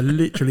because I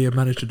literally have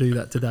managed to do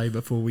that today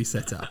before we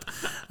set up.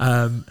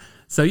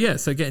 So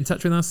get in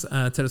touch with us,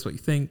 tell us what you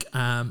think,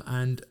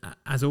 and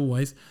as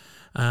always,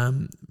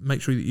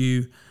 make sure that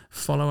you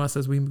follow us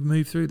as we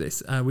move through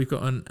this. We've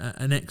got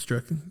an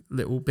extra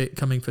little bit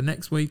coming for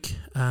next week,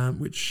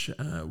 which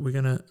we're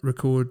going to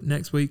record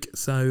next week,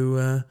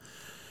 so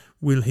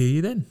we'll hear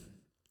you then.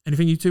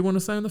 Anything you two want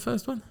to say on the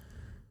first one?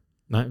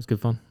 No, it was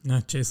good fun. No,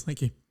 cheers,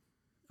 thank you.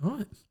 All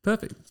right,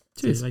 perfect.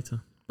 Cheers. See you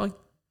later.